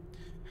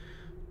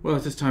 Well,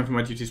 it is time for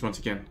my duties once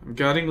again. I'm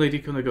guarding Lady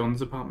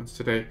Cunegonde's apartments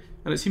today,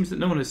 and it seems that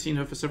no one has seen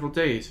her for several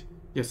days.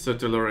 Yes, Sir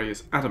Delaray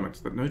is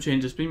adamant that no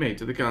change has been made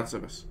to the guard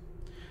service.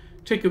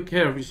 Take good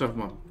care of yourself,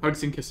 Mom.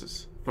 Hugs and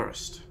kisses.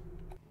 First.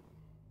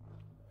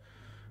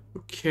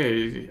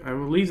 Okay, I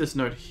will leave this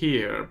note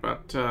here,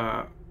 but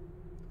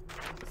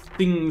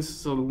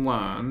things to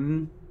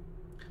learn.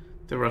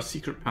 There are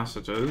secret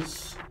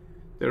passages.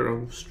 There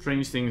are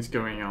strange things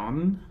going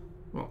on.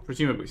 Well,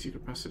 presumably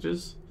secret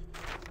passages.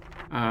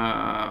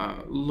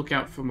 Look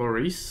out for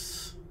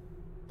Maurice.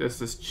 There's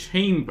this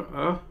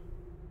chamber.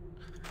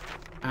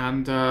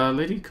 And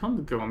Lady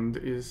Cunegonde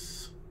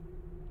is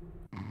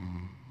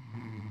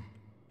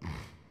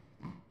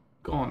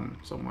gone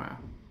somewhere.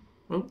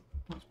 Well,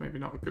 that's maybe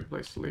not a good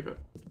place to leave it.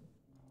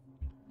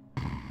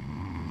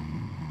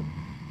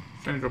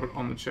 Trying to drop it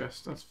on the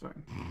chest, that's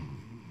fine.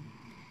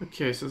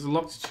 Okay, so there's a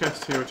locked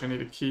chest here which I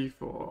need a key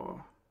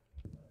for.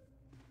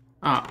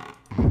 Ah.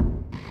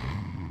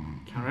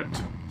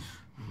 Carrot.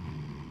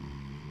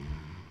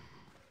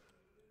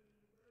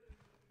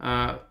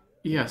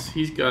 Yes,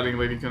 he's guarding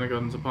Lady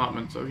Cunegonde's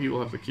apartment, so he will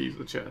have the key to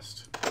the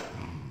chest.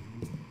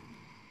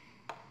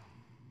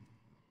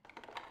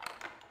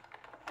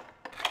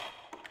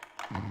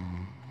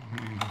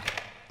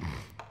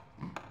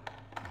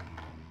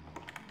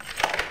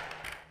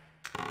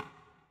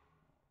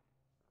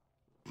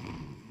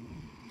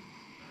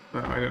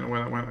 I don't know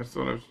where that went. I just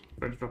thought I was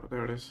trying to drop it.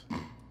 There it is.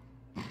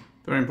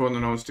 Very important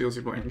that no one steals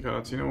your playing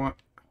cards. You know what?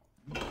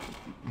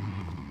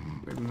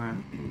 Leave them there.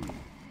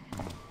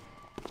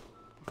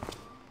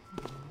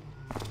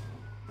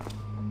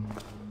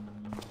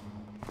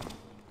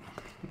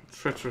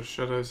 Treacherous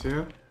shadows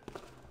here.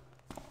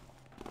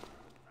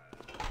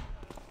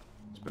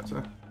 It's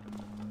better.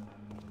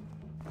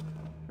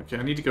 Okay,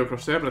 I need to go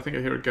across there, but I think I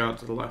hear a guard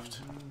to the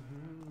left.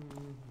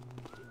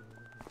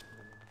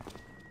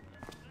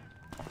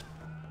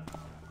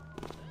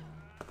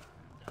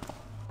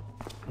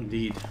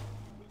 Indeed.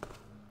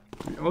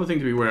 The other thing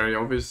to be wary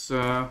of is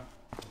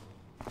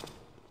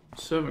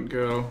servant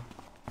girl,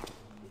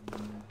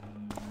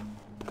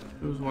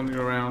 who's wandering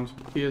around,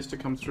 appears to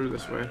come through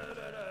this way.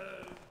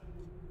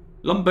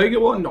 Lumbago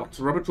or not,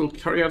 Robert will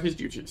carry out his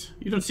duties.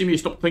 You don't see me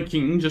stop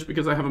thinking just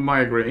because I have a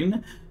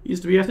migraine. He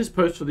is to be at his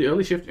post for the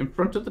early shift in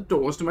front of the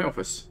doors to my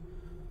office.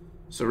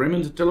 Sir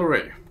Raymond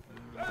Delaray.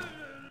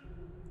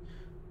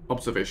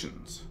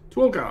 Observations.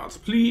 To all guards,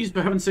 please,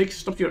 for heaven's sake,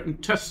 stop your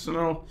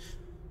internal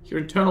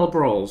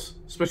brawls,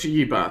 especially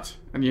you, Bart.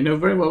 And you know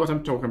very well what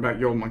I'm talking about,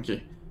 you old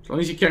monkey. As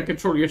long as you can't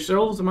control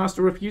yourselves, the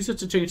master refuses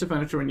to change the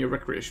furniture in your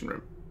recreation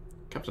room.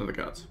 Captain of the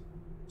Guards.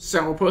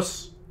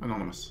 Sourpuss.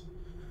 Anonymous.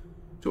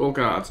 To all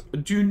guards,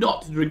 do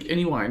not drink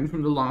any wine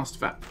from the last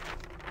vat.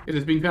 It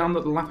has been found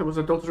that the latter was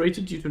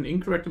adulterated due to an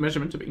incorrect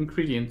measurement of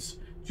ingredients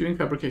during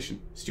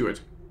fabrication. Steward.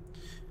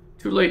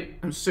 Too late.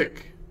 I'm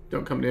sick.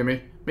 Don't come near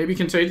me. Maybe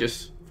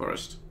contagious.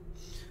 Forrest.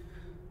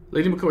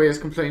 Lady McCoy has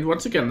complained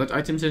once again that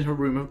items in her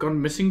room have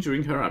gone missing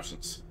during her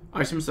absence.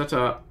 Items that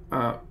are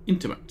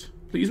intimate.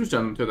 Please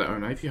return them to their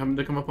owner if you happen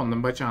to come upon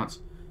them by chance.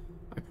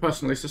 I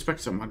personally suspect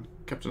someone.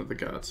 Captain of the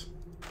Guards.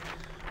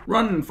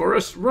 Run,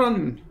 Forrest,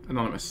 run!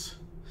 Anonymous.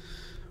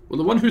 Will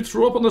the one who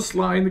threw up on the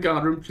sly in the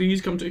guard room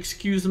please come to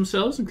excuse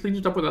themselves and clean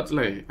it up without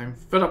delay? I'm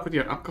fed up with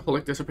your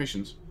alcoholic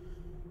dissipations.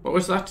 What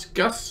was that,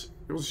 Gus?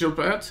 It was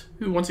Gilbert,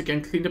 who once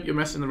again cleaned up your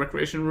mess in the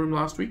recreation room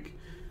last week.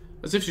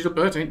 As if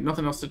Gilbert ain't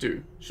nothing else to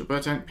do.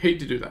 Gilbert ain't paid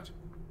to do that.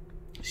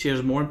 She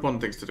has more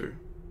important things to do.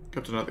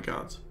 Captain of the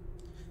Guards.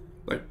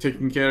 Like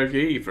taking care of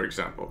ye, for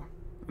example.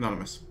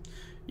 Anonymous.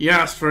 You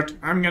asked for it.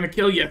 I'm gonna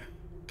kill you.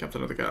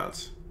 Captain of the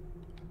Guards.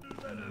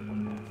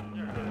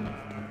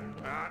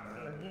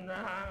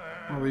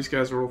 Oh, these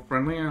guys are all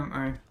friendly, aren't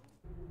they?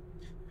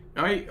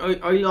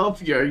 I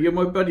love you. You're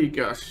my buddy,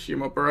 Gus. You're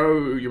my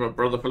bro. You're my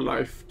brother for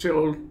life.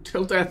 Till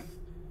death.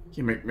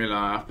 You make me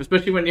laugh.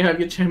 Especially when you have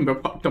your chamber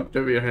popped up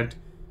over your head.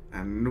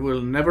 And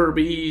we'll never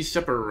be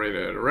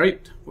separated,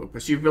 right? We'll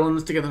pursue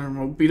villains together and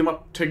we'll beat them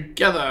up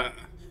together.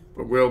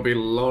 But we'll be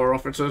law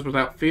officers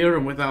without fear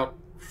and without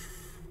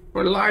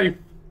For life!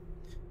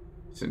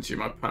 Since you're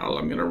my pal,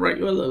 I'm gonna write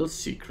you a little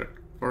secret.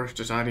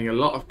 Forrester's hiding a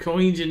lot of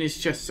coins in his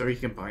chest so he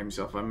can buy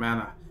himself a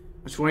manor.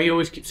 That's why he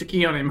always keeps a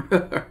key on him.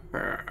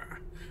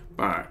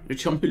 But your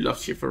chum who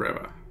loves you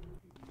forever.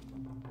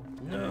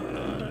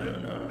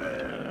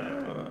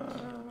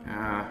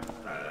 Ah.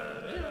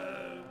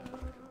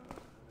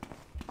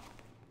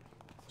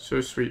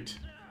 So sweet.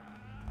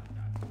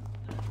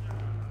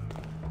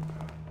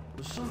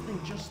 Was something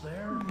just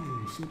there?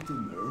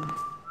 Something there.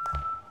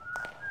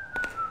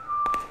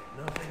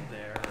 Nothing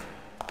there.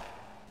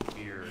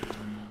 Weird.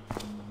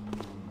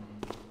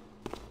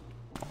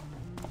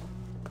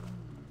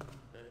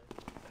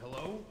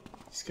 Hello?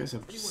 These guys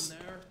have Anyone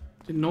there?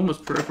 enormous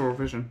peripheral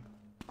vision.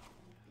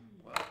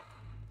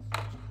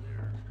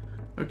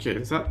 Okay,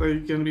 is that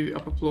going to be the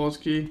upper floors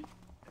key?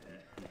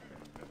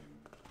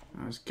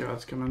 Oh, there's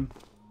guards coming.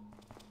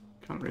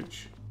 Can't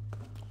reach.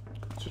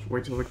 Just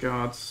wait till the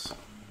guards.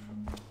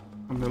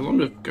 I'm no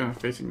longer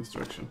facing this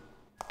direction.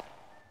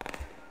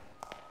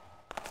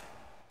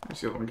 I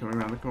see the other one coming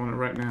around the corner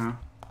right now.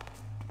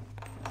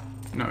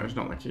 No, it's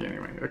not the key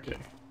anyway. Okay.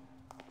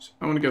 So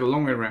I want to go the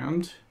long way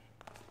around.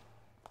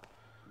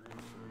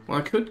 Well,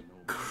 I could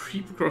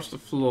creep across the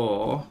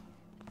floor.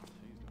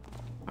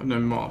 I've no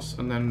moss,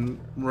 and then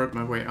rope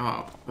my way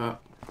up,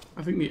 but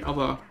I think the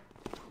other...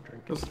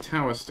 There's a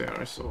tower stair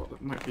I saw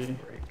that might be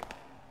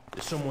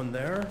Is someone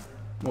there?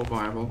 more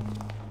viable.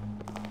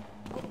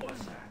 What was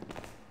that?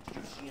 Did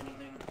you see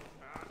anything?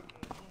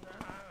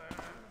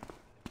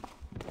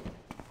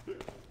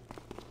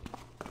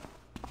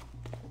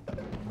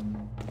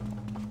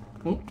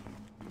 Oh.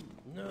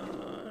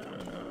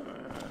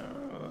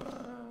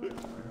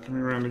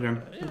 Coming around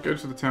again. We'll go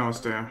to the tower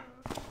stair.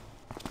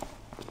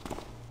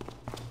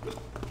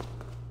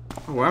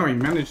 Oh wow, he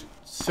managed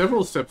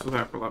several steps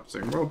without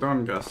collapsing. Well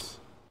done, Gus.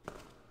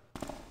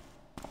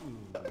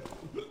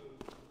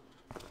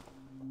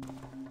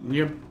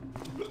 You're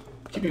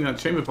keeping that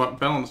chamber pot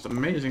balanced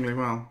amazingly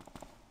well.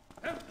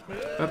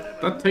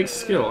 That takes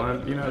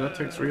skill. You know, that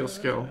takes real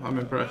skill. I'm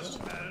impressed.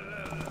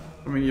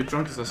 I mean, you're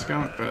drunk as a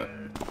skunk, but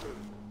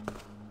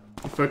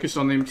you focus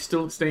on the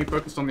still staying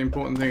focused on the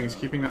important things,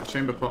 keeping that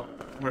chamber pot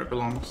where it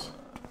belongs.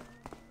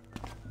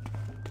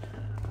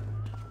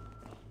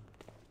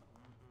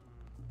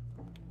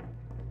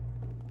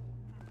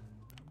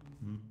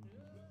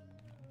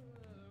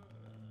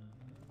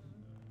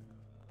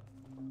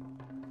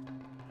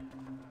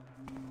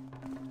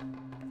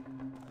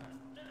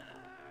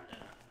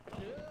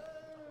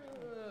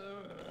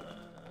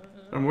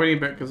 I'm waiting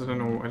back because I don't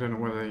know where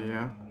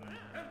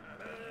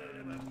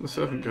the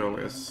servant girl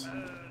is.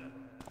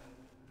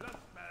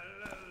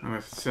 And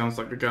it sounds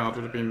like the guard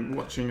would have been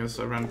watching as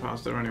I ran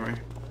past her anyway.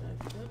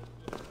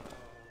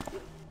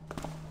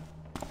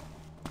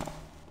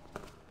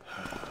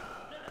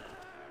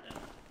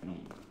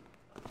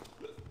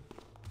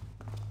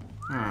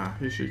 Ah,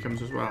 here she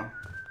comes as well.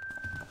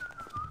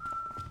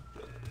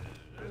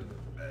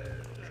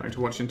 Trying to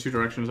watch in two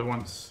directions at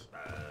once.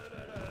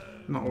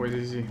 Not always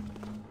easy.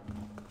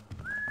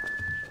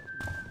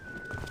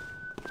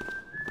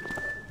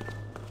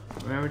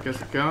 There goes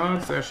the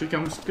guards. There she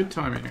comes. Good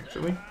timing,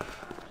 actually.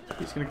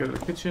 He's going to go to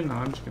the kitchen, and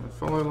I'm just going to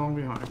follow along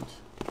behind.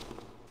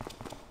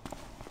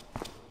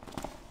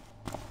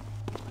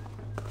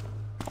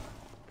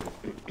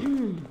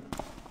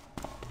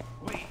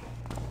 Wait,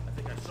 I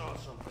think I saw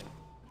something.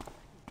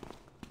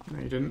 No,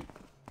 you didn't.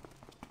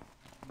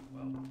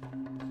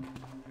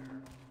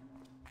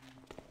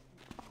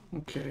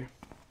 Okay.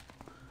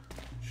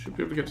 Should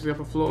be able to get to the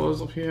upper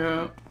floors up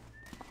here.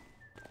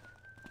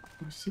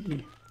 I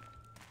see.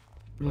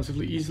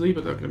 Relatively easily,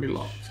 but they're going to be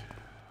locked.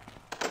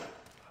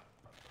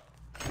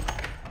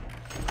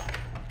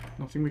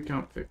 Nothing we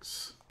can't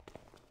fix.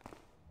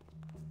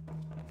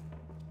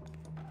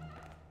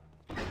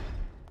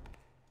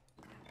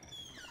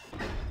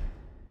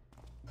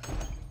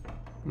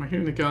 Am I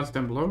hearing the guards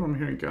down below, or am I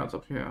hearing guards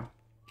up here?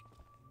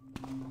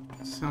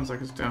 Sounds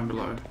like it's down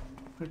below.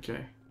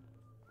 Okay.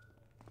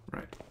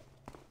 Right.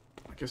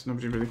 I guess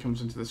nobody really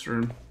comes into this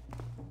room.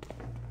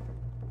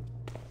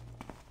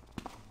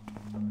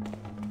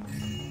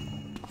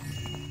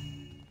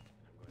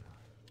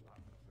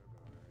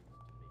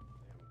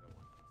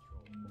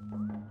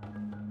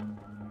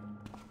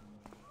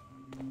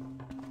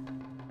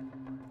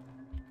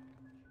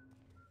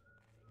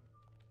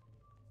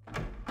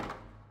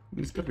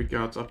 There's got to be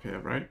guards up here,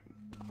 right?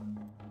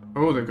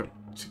 Oh, they've got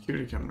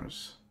security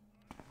cameras.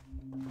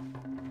 I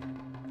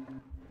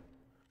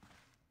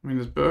mean,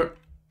 there's Burke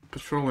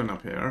patrolling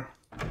up here.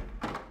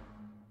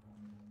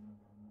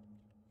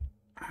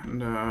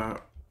 And,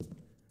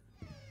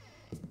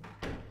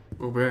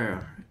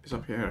 Aubert is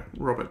up here.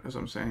 Robert, as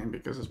I'm saying,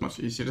 because it's much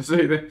easier to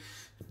say the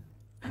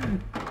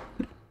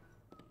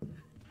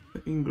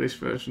English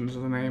versions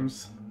of the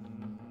names.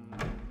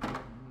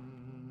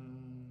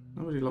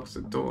 Nobody locks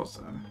the doors,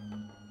 though.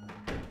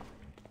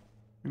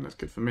 I mean, that's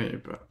good for me,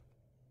 but...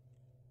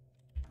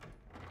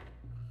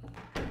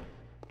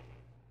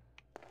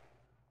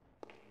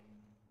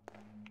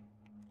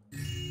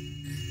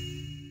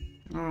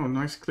 Oh,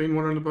 nice clean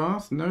water in the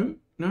bath? No,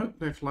 No,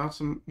 they've allowed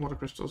some water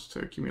crystals to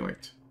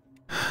accumulate.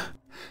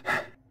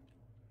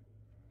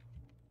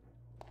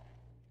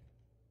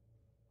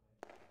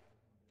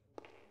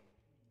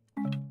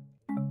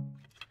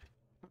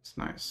 That's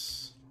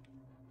nice.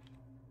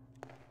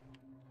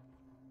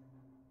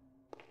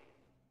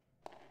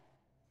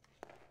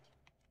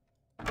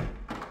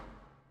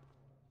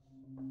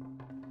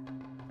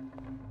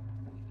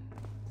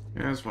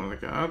 There's one of the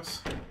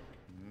guards.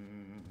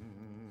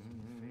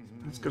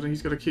 He's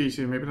got a key,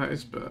 so maybe that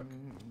is Burke.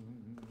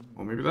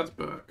 Or maybe that's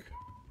Burke.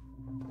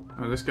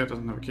 Oh, this guy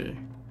doesn't have a key.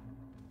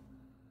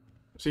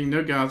 Seeing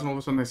no guards, and all of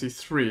a sudden I see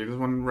three. There's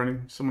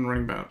someone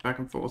running back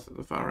and forth at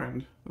the far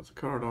end. That's a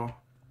corridor.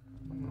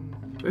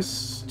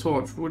 This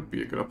torch would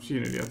be a good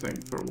opportunity, I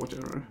think, for a water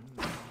arrow.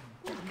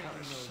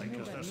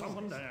 Is there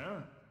someone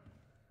there?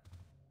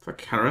 For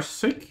Kara's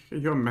sake? Are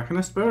you a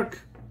mechanist, Burke?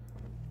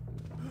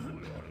 We ought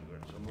to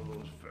get some of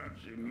those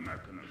fancy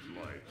mechanist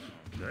lights.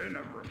 They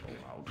never go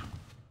out.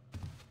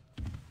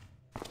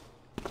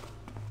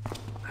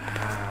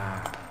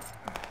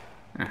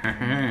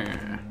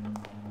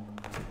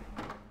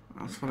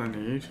 That's what I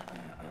need.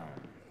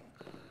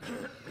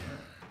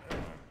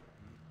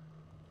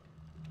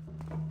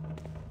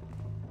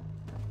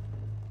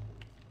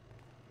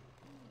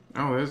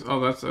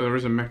 There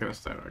is a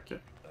mechanist there, okay.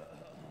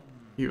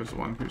 He was the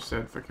one who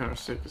said for Kara's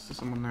sake, is there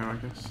someone there, I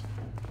guess.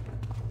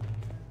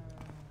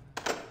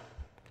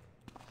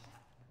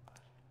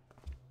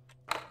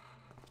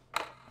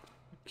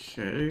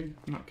 Okay,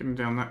 not getting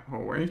down that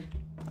hallway.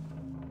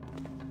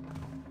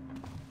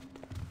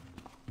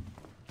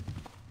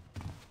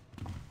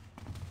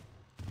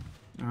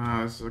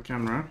 Ah, this is a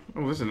camera.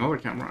 Oh, this is another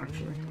camera,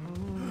 actually.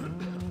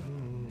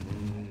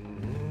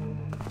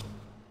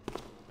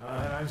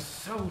 I'm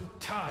so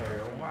tired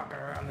of walking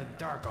around in the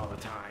dark all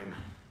the time.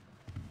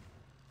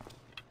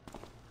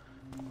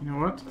 You know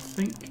what? I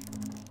think...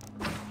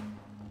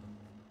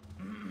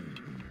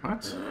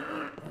 What?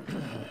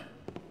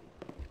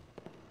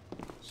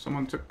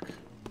 Someone took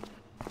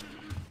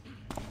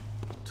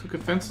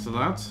offense to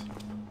that.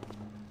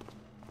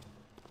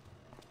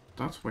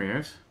 That's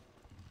weird.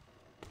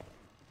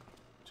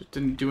 Just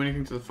didn't do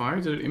anything to the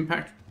fire? Did it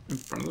impact in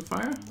front of the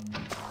fire?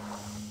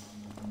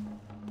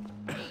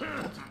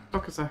 What the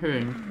fuck is that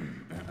hitting?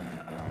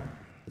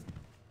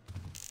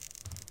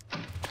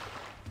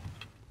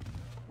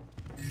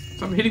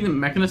 So I'm hitting the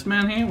mechanist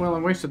man here? Well, I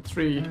wasted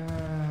 3.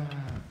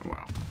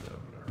 Well.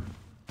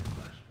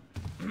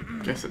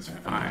 Guess it's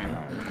fine.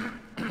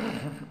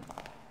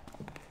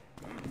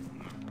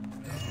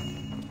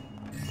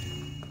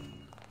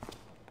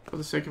 For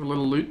the sake of a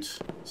little loot.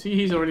 See,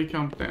 he's already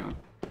calmed down.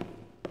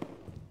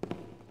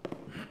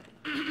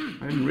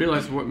 I didn't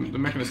realize what the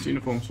mechanist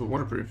uniforms were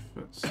waterproof.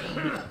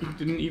 I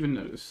didn't even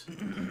notice.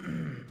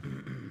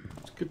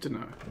 It's good to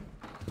know.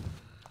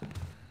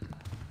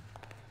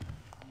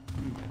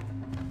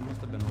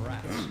 Must have been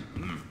rats.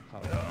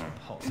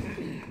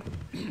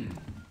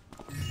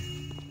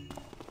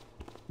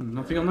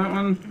 Nothing on that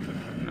one?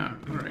 No,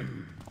 alright.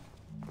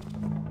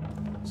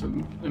 It's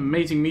an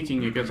amazing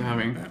meeting you guys are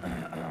having.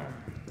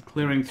 The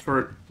Clearing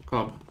Throat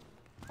Club.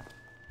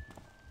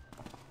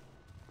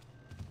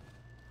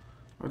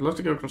 I'd love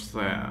to go across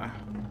there.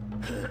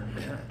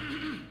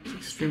 It's an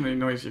extremely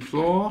noisy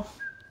floor.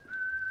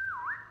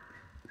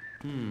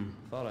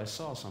 Thought I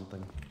saw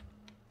something.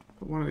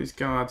 But one of these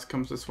guards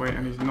comes this way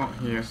and he's not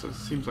here, so it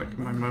seems like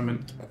my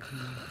moment.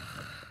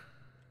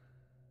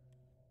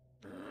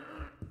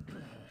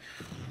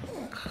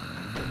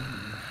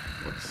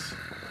 Let's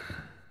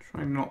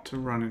try not to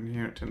run in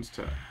here, it tends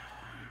to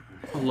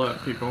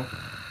alert people.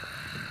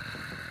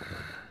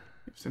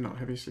 If they're not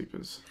heavy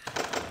sleepers.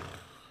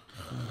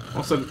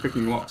 Also the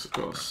picking locks, of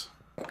course.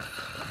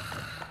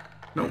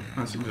 Nope,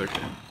 that seems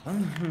okay.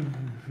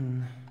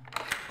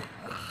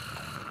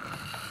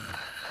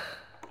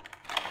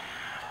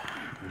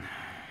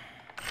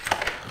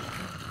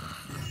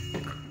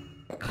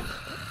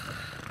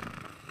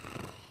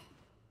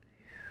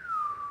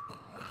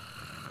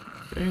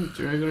 Okay,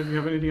 do either of you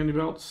have anything on your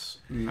belts?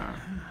 No.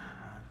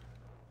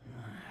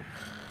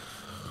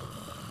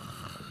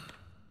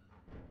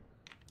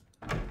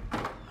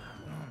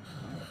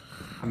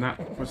 And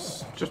that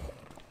was just...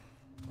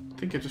 I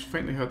think I just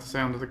faintly heard the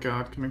sound of the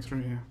guard coming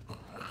through here.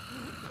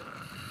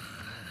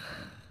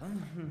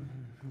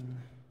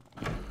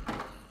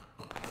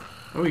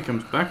 Oh, he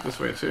comes back this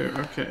way too.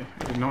 Okay,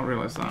 I did not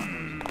realize that.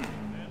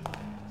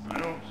 I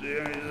don't see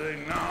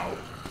anything now.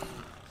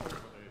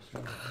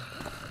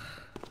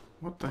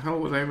 What the hell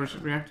was I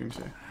reacting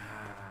to?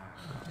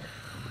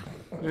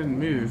 I didn't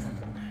move.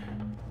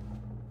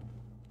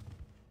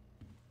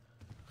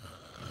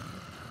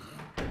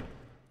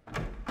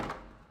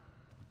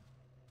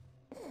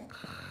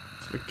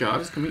 So the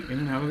guard is coming in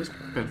and out of this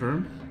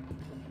bedroom.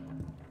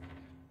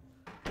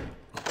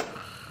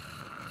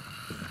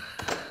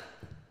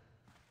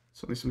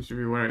 Something seems to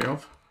be wary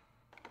of.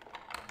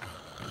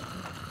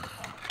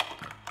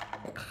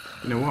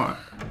 You know what?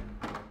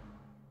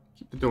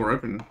 Keep the door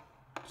open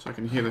so I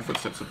can hear the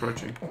footsteps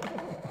approaching.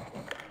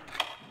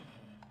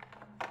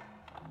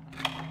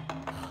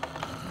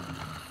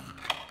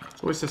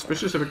 always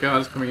suspicious if a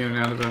guard's coming in and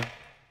out of a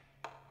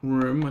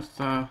room with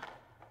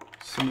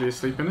somebody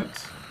asleep in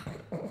it.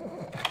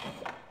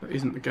 That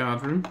isn't the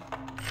guard room.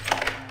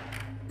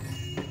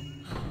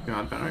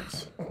 Guard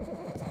barracks.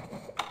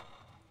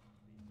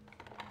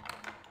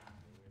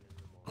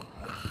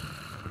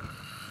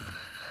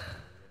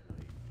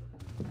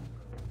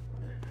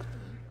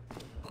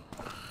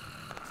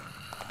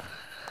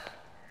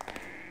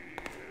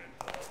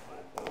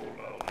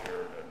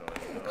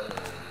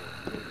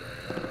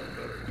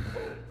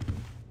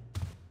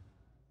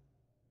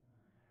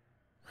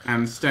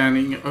 And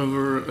standing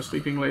over a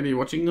sleeping lady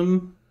watching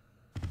them.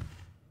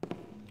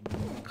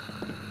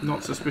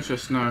 Not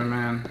suspicious, no,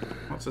 man.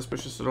 Not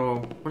suspicious at all.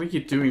 What are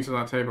you doing to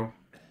that table?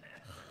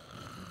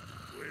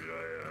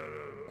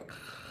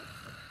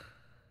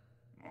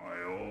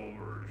 My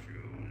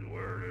overshoes,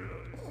 where did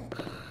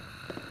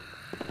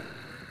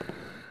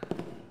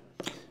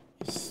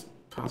His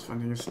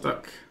pathfinding is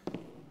stuck.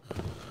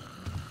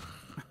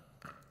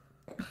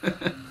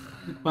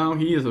 Wow,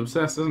 he is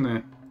obsessed, isn't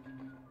he?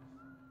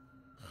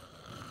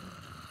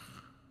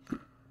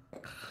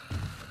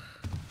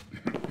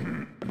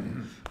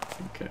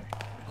 Okay.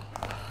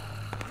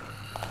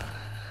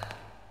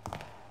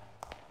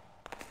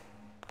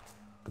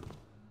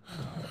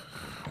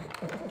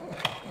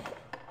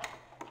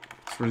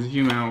 Let's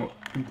resume our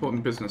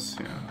important business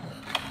here.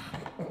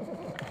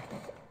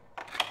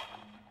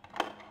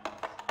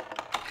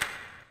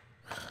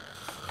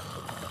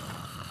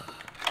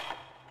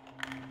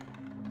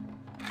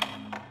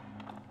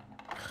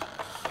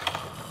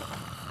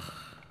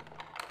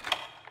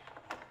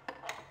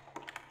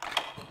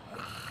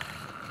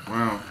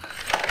 Wow.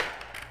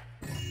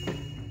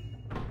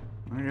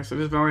 I guess it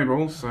is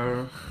valuable,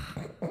 so...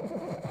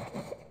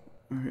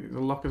 The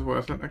lock is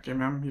worth it. Okay,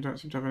 ma'am, you don't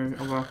seem to have any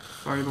other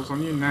valuables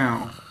on you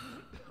now.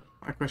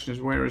 My question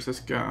is, where is this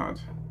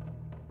guard?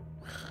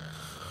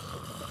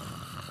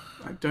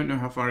 I don't know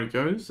how far he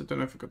goes. I don't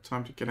know if I've got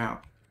time to get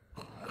out.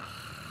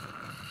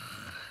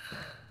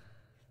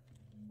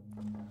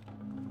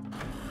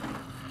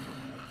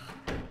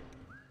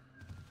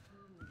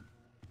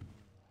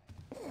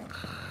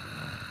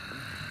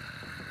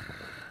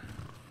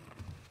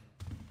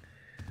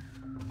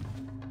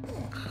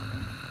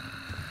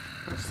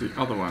 That's the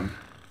other one.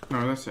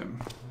 No, that's him.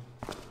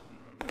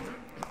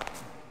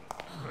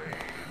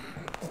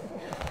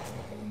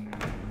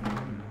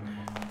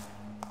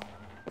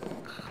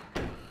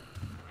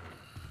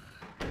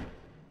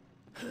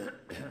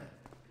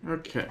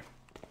 Okay.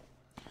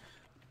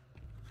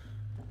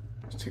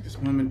 Let's take this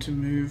moment to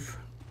move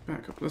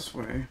back up this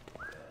way.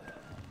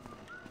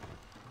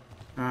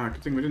 Ah,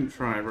 good thing we didn't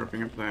try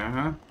roping up there,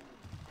 huh?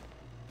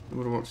 I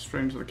would have walked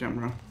straight into the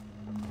camera.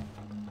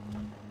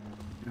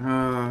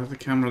 Ah, the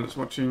camera that's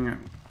watching a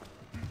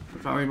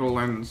valuable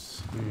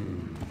lens.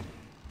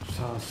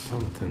 Saw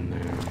something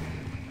there.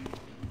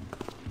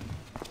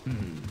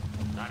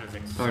 Not as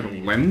Valuable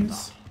exciting.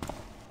 lens?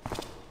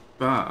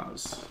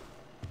 Bars.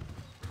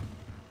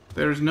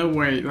 There is no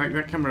way, like,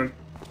 that camera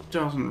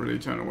doesn't really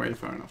turn away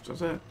far enough,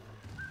 does it?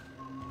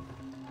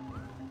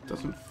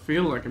 Doesn't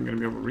feel like I'm going to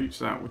be able to reach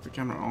that with the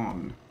camera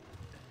on.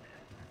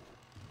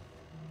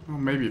 Well,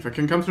 maybe if I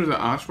can come through the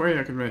archway,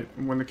 I can make,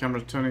 when the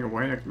camera's turning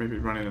away, I can maybe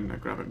run in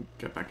and grab it and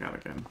get back out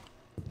again.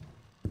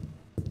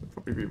 It'd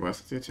probably be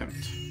worth the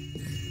attempt.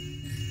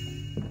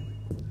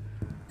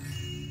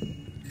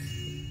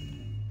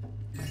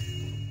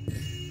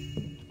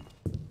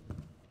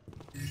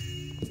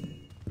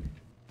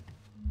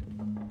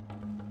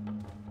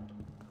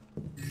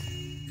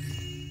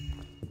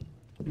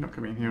 You're not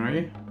coming in here, are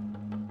you?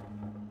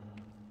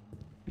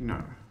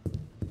 No.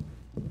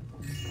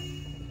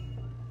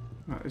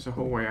 That is a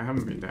hallway I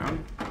haven't been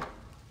down.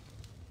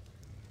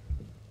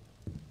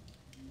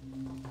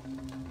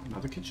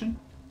 Another kitchen?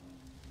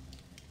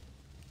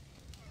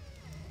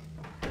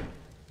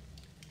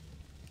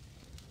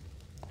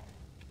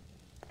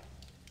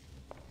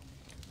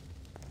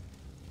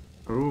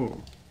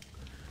 Oh,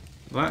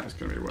 that is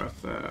going to be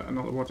worth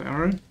another water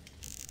arrow.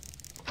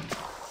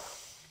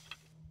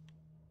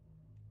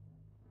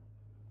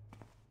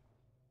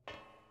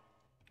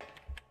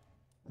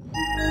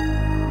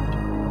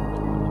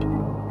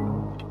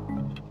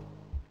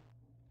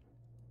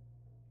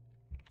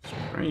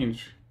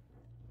 Strange.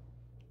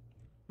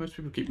 Most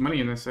people keep money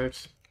in their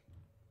safes.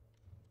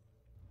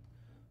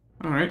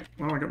 All right.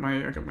 Well, I got my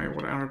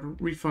water arrow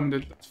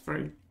refunded. That's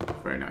very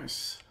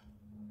nice.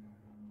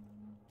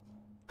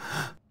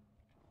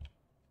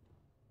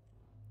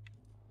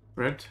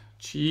 Bread,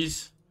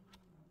 cheese.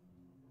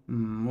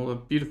 All the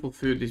beautiful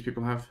food these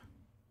people have.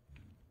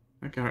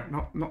 Okay,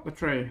 not the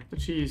tray, the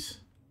cheese.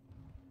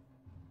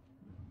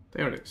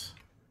 There it is.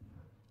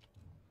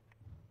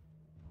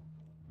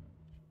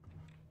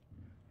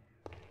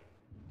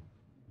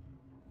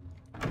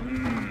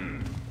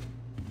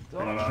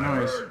 Thought Strange I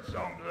noise. heard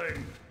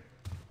something.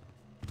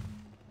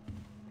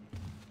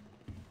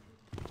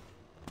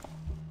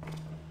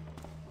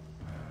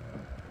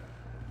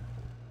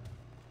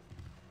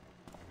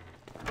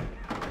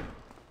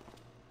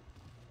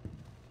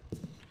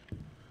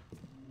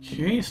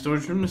 Okay,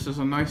 storage room. This is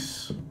a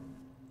nice...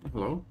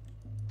 Hello?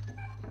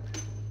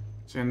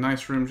 It's a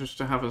nice room just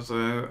to have as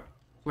a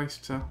place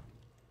to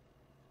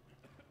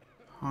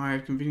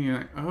hide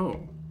convenient...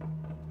 Oh.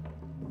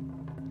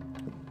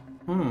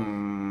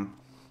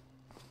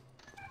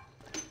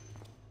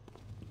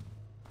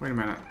 Wait a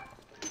minute.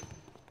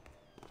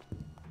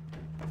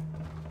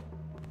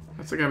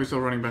 That's the guy we saw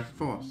running back and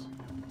forth.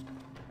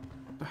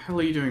 What the hell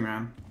are you doing,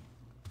 man?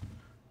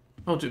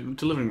 Oh,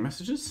 delivering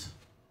messages?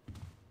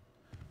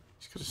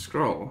 He's got a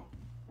scroll.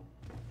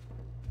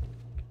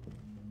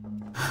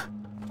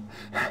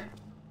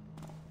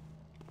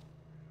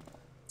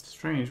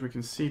 Strange, we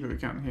can see but we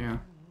can't hear.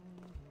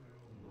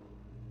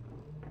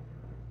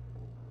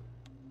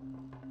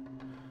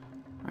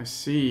 I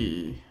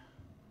see.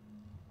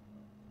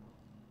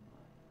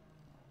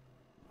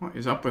 What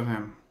is up with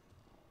him?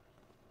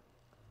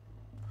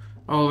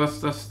 Oh,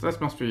 that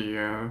must be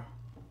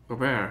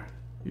Robert,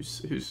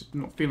 who's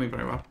not feeling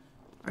very well.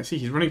 I see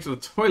he's running to the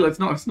toilet. It's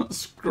not a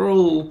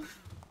scroll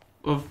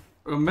of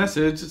a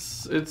message.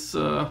 It's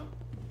a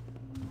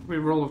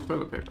roll of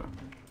toilet paper.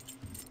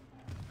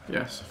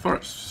 Yes,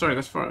 Forrest. Sorry,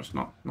 that's Forrest,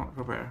 not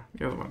Robert.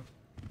 The other one.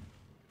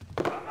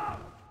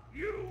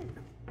 You!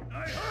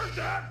 I heard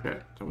that! Okay,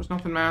 there was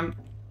nothing, man.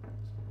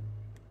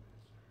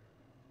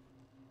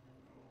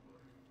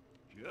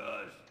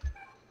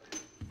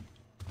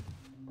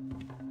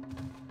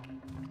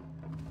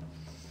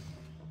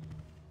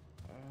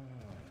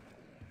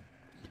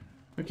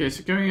 Okay,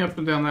 so going up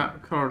and down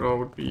that corridor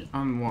would be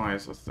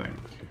unwise, I think.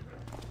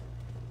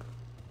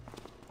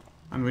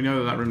 And we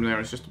know that room there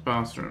is just a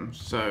bathroom,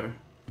 so...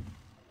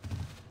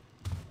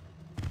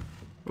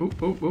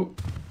 Oh.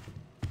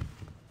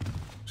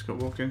 Just got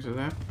walked into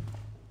there.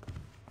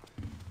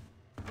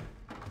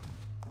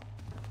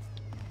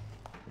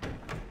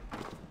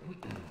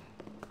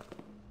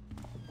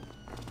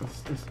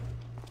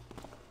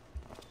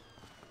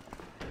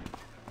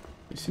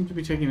 They seem to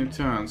be taking in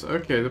turns.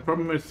 Okay, the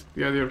problem with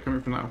the idea of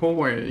coming from that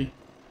hallway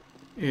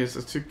is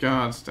the two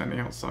guards standing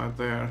outside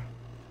there.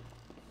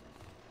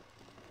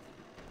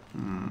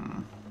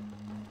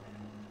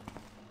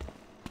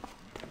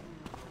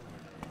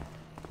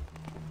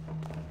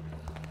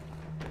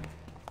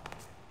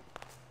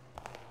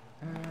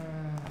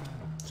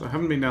 So I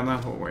haven't been down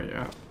that hallway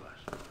yet.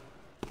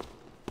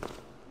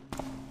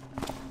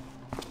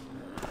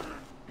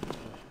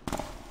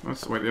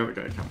 That's the way the other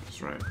guy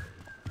comes, right?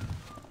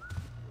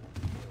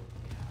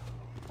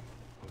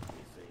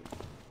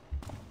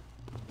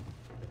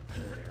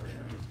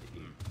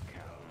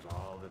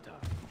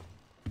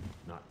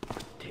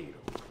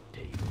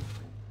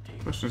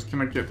 Question is,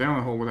 can I get down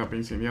the hole without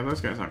being seen? Yeah,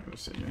 those guys aren't going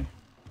to see me.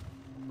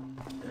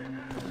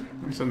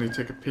 Let me suddenly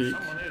take a peek.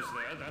 Someone is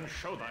there, then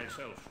show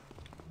thyself.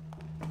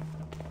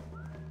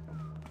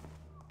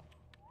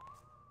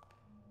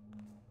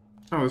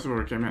 Oh, this is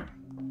where I came in.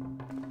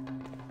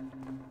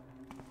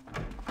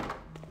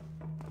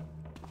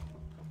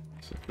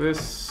 So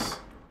this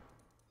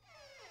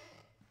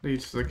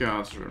leads to the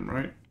guards room,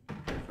 right?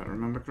 If I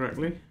remember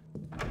correctly.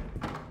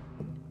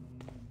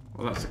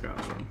 Well, that's the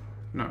guards room.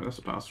 No, that's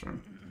the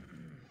bathroom.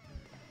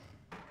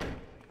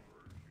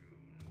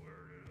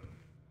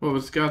 Well,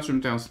 there's the guards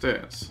room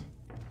downstairs.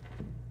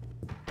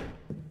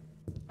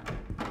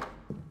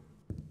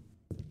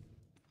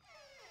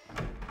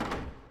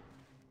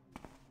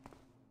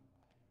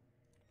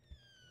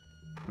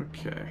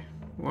 Okay.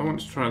 Well, I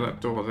want to try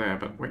that door there,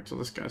 but wait till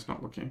this guy's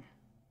not looking.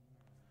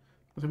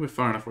 I think we're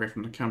far enough away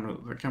from the camera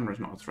that the camera's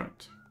not a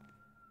threat.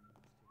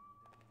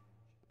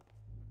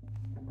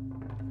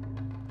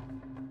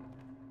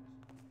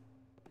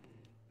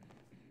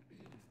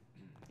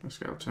 This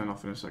guy will turn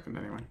off in a second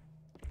anyway.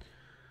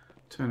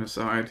 Turn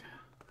aside.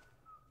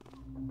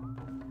 I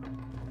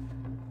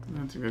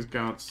don't think those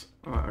guards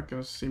are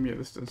going to see me at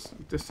this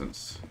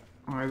distance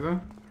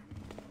either.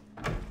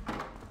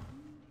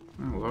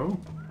 Hello?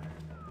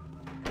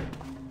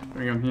 What's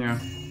going on here?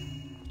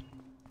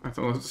 I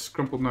thought it was a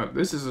scrumpled note.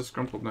 This is a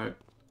scrumpled note.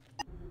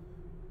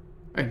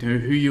 I know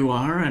who you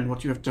are and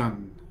what you have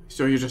done.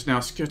 So you're just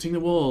now skirting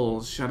the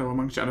walls, shadow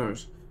among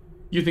shadows.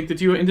 You think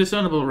that you are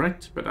indiscernible,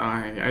 right? But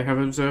I have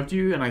observed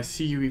you and I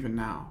see you even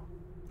now.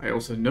 I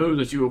also know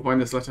that you will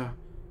find this letter,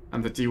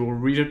 and that you will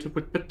read it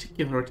with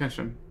particular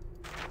attention.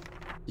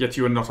 Yet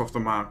you are not off the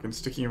mark in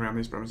sticking around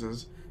these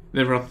premises.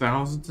 There are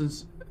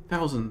thousands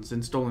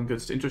in stolen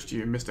goods to interest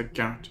you, Mr.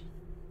 Garrett.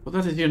 Well,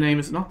 that is your name,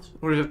 is it not?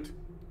 Or is it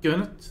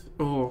Gurnet?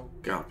 Or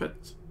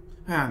Garpet?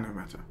 No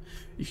matter.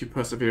 If you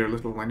persevere a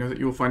little, I know that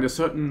you will find a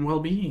certain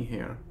well-being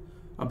here.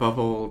 Above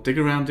all, dig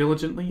around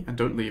diligently, and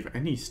don't leave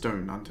any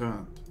stone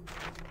unturned.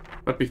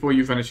 But before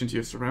you vanish into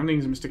your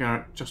surroundings, Mr.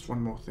 Garrett, just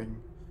one more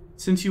thing.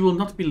 Since you will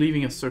not be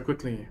leaving us so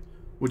quickly,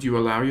 would you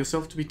allow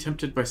yourself to be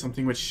tempted by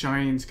something which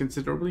shines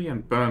considerably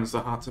and burns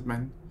the hearts of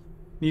men?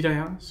 Need I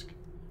ask?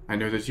 I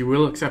know that you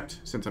will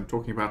accept, since I'm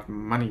talking about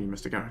money,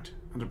 Mr. Garrett,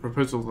 and a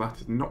proposal that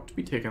is not to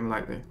be taken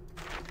lightly.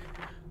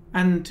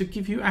 And to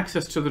give you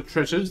access to the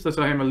treasures that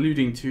I am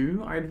alluding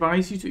to, I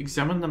advise you to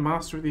examine the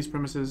master of these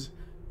premises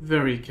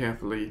very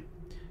carefully.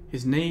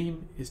 His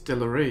name is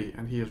Delaray,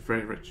 and he is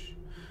very rich.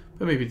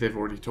 But maybe they've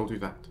already told you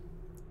that.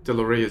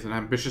 Delaray is an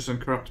ambitious and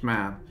corrupt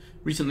man.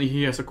 Recently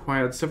he has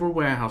acquired several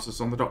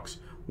warehouses on the docks,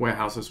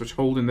 warehouses which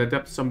hold in their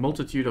depths a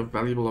multitude of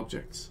valuable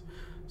objects.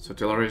 So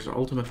Delaray's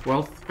ultimate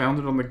wealth,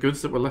 founded on the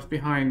goods that were left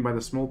behind by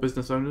the small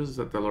business owners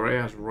that Delaray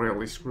has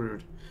royally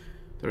screwed.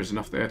 There is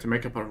enough there to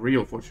make up a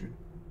real fortune.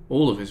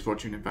 All of his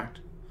fortune, in fact.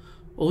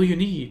 All you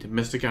need,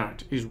 Mr.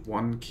 Garrett, is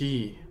one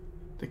key.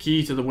 The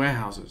key to the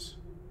warehouses.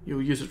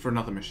 You'll use it for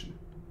another mission.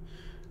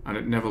 And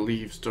it never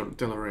leaves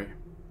Delaray.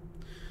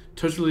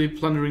 Totally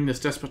plundering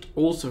this despot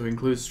also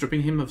includes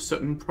stripping him of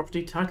certain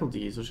property title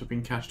deeds which have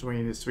been cached away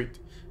in his suite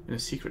in a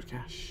secret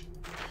cache.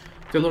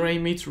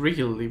 Delaray meets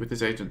regularly with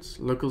his agents,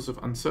 locals of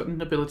uncertain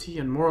ability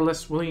and more or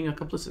less willing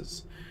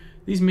accomplices.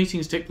 These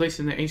meetings take place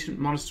in the ancient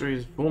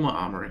monastery's former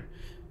armory.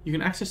 You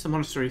can access the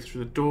monastery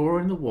through the door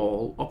in the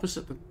wall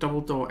opposite the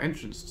double-door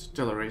entrance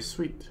to Delaray's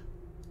suite.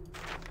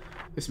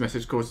 This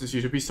message causes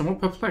you to be somewhat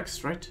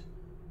perplexed, right?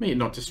 May it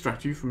not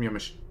distract you from your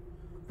mission.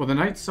 For the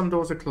night, some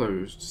doors are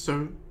closed,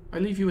 so I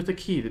leave you with a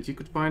key that you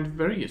could find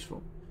very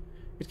useful.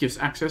 It gives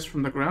access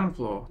from the ground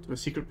floor to a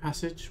secret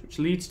passage which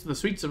leads to the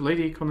suites of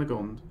Lady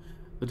Cunegonde,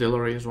 the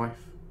Delaray's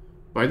wife.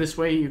 By this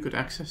way, you could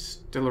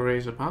access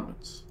Delaray's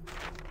apartments.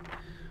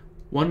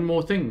 One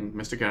more thing,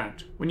 Mr.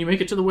 Garrett. When you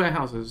make it to the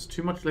warehouses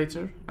too much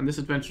later, and this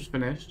adventure's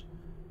finished,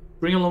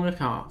 bring along a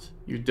cart.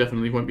 You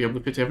definitely won't be able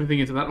to fit everything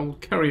into that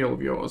old carryall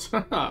of yours.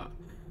 Haha.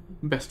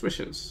 Best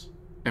wishes,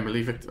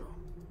 Emilie Victor.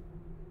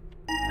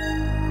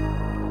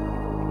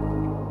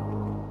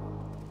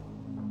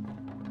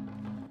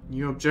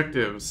 New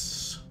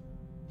objectives.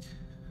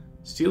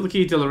 Steal the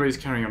key Delaray is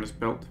carrying on his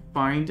belt.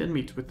 Find and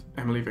meet with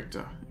Emilie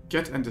Victor.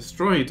 Get and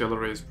destroy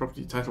Delaray's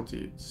property title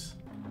deeds.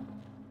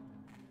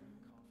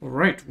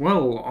 Alright,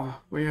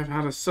 well, we have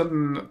had a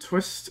sudden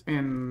twist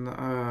in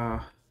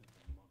a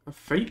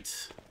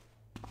fate.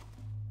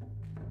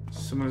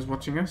 Someone is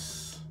watching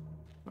us.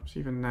 Perhaps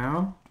even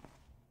now.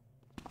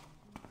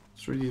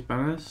 Through these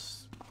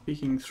banners.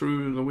 Peeking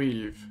through the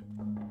weave.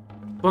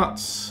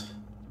 But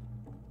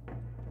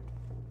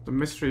the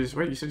mystery is...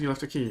 Wait, you said you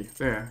left a key.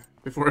 There.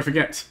 Before I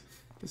forget.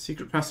 The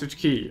secret passage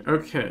key.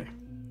 Okay.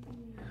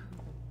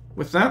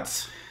 With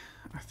that,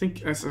 I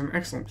think that's an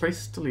excellent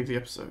place to leave the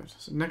episode.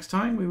 So next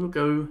time we will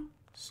go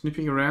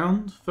snooping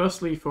around.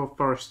 Firstly for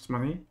forest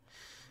money.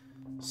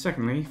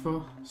 Secondly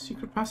for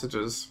secret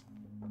passages.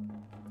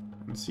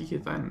 And see you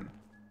then.